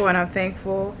grateful and I'm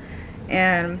thankful.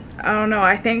 And I don't know,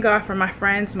 I thank God for my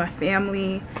friends, my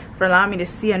family, for allowing me to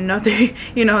see another,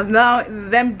 you know, now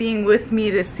them being with me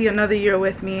to see another year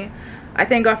with me. I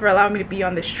thank God for allowing me to be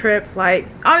on this trip. Like,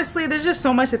 honestly, there's just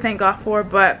so much to thank God for.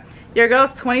 But your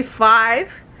girl's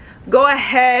 25. Go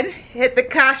ahead, hit the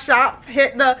Cash App,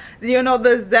 hit the, you know,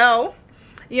 the Zelle,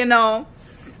 you know,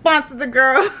 sponsor the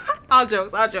girl. All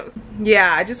jokes, all jokes.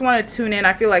 Yeah, I just want to tune in.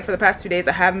 I feel like for the past 2 days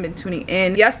I haven't been tuning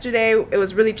in. Yesterday it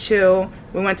was really chill.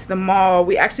 We went to the mall.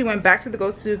 We actually went back to the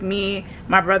Souq, me,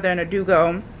 my brother, and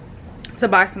Adugo, to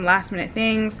buy some last minute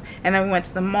things. And then we went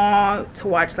to the mall to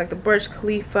watch like the Burj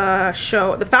Khalifa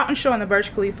show, the fountain show and the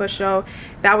Burj Khalifa show.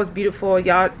 That was beautiful.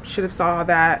 Y'all should have saw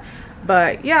that.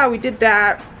 But yeah, we did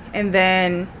that. And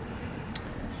then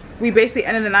we basically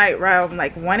ended the night around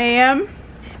like 1 a.m.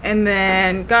 and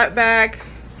then got back,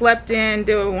 slept in,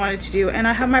 did what we wanted to do, and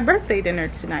I have my birthday dinner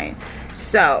tonight.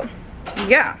 So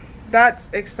yeah, that's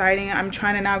exciting. I'm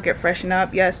trying to now get freshened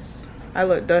up. Yes, I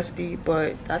look dusty,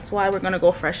 but that's why we're gonna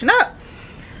go freshen up.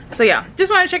 So yeah,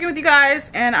 just want to check in with you guys,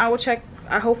 and I will check,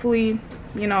 I hopefully,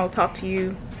 you know, talk to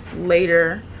you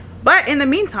later. But in the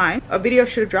meantime, a video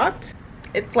should have dropped.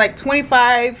 It's like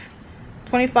 25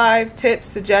 tips,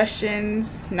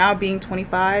 suggestions, now being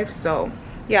 25. So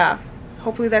yeah,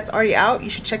 hopefully that's already out. You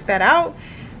should check that out.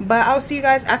 But I'll see you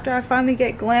guys after I finally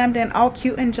get glammed and all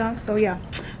cute and junk. So yeah,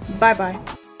 bye bye.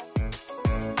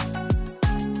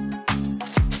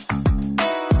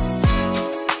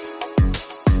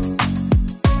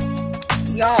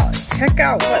 Y'all, check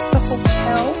out what the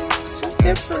hotel just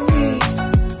did for me.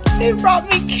 They brought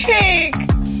me cake.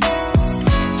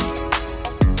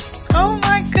 Oh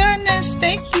my goodness,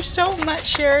 thank you so much,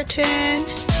 Sheraton.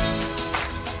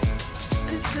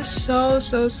 This is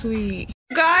so sweet.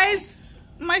 Guys,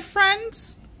 my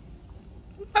friends,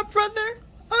 my brother,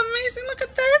 amazing. Look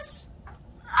at this.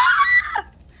 Ah!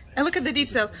 And look at the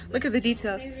details. Look at the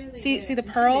details. See the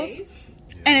pearls?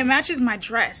 And it matches my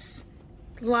dress.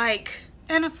 Like,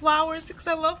 and the flowers, because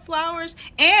I love flowers.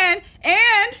 And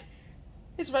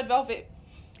it's red velvet.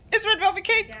 It's red velvet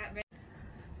cake.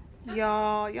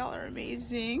 Y'all are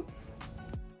amazing.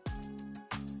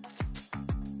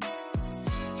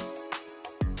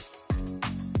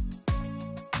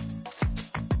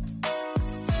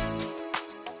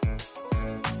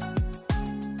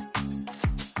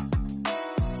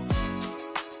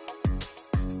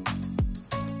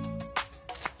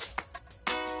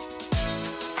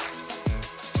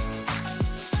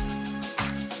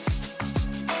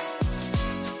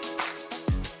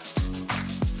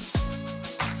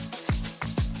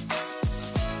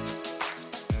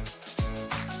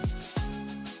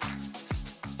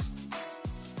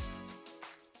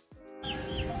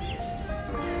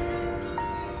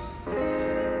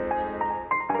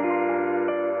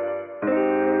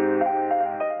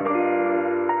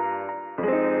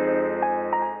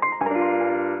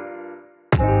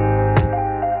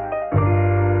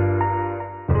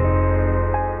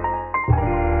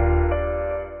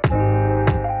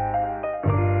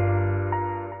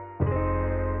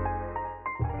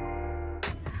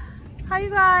 Hi you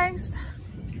guys,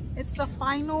 it's the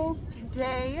final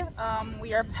day.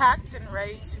 We are packed and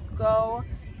ready to go.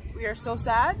 We are so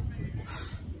sad,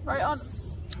 right on.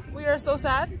 We are so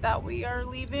sad that we are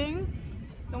leaving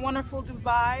the wonderful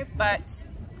Dubai, but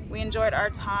we enjoyed our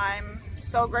time.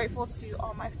 So grateful to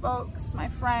all my folks, my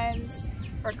friends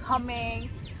for coming.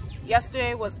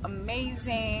 Yesterday was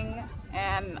amazing,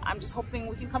 and I'm just hoping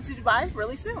we can come to Dubai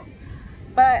really soon.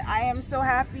 But I am so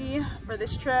happy for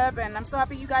this trip, and I'm so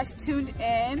happy you guys tuned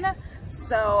in.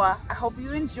 So I hope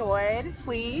you enjoyed.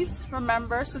 Please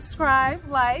remember, subscribe,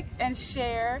 like, and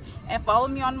share, and follow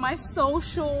me on my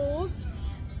socials.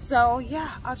 So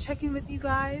yeah, I'll check in with you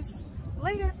guys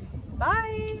later.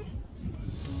 Bye.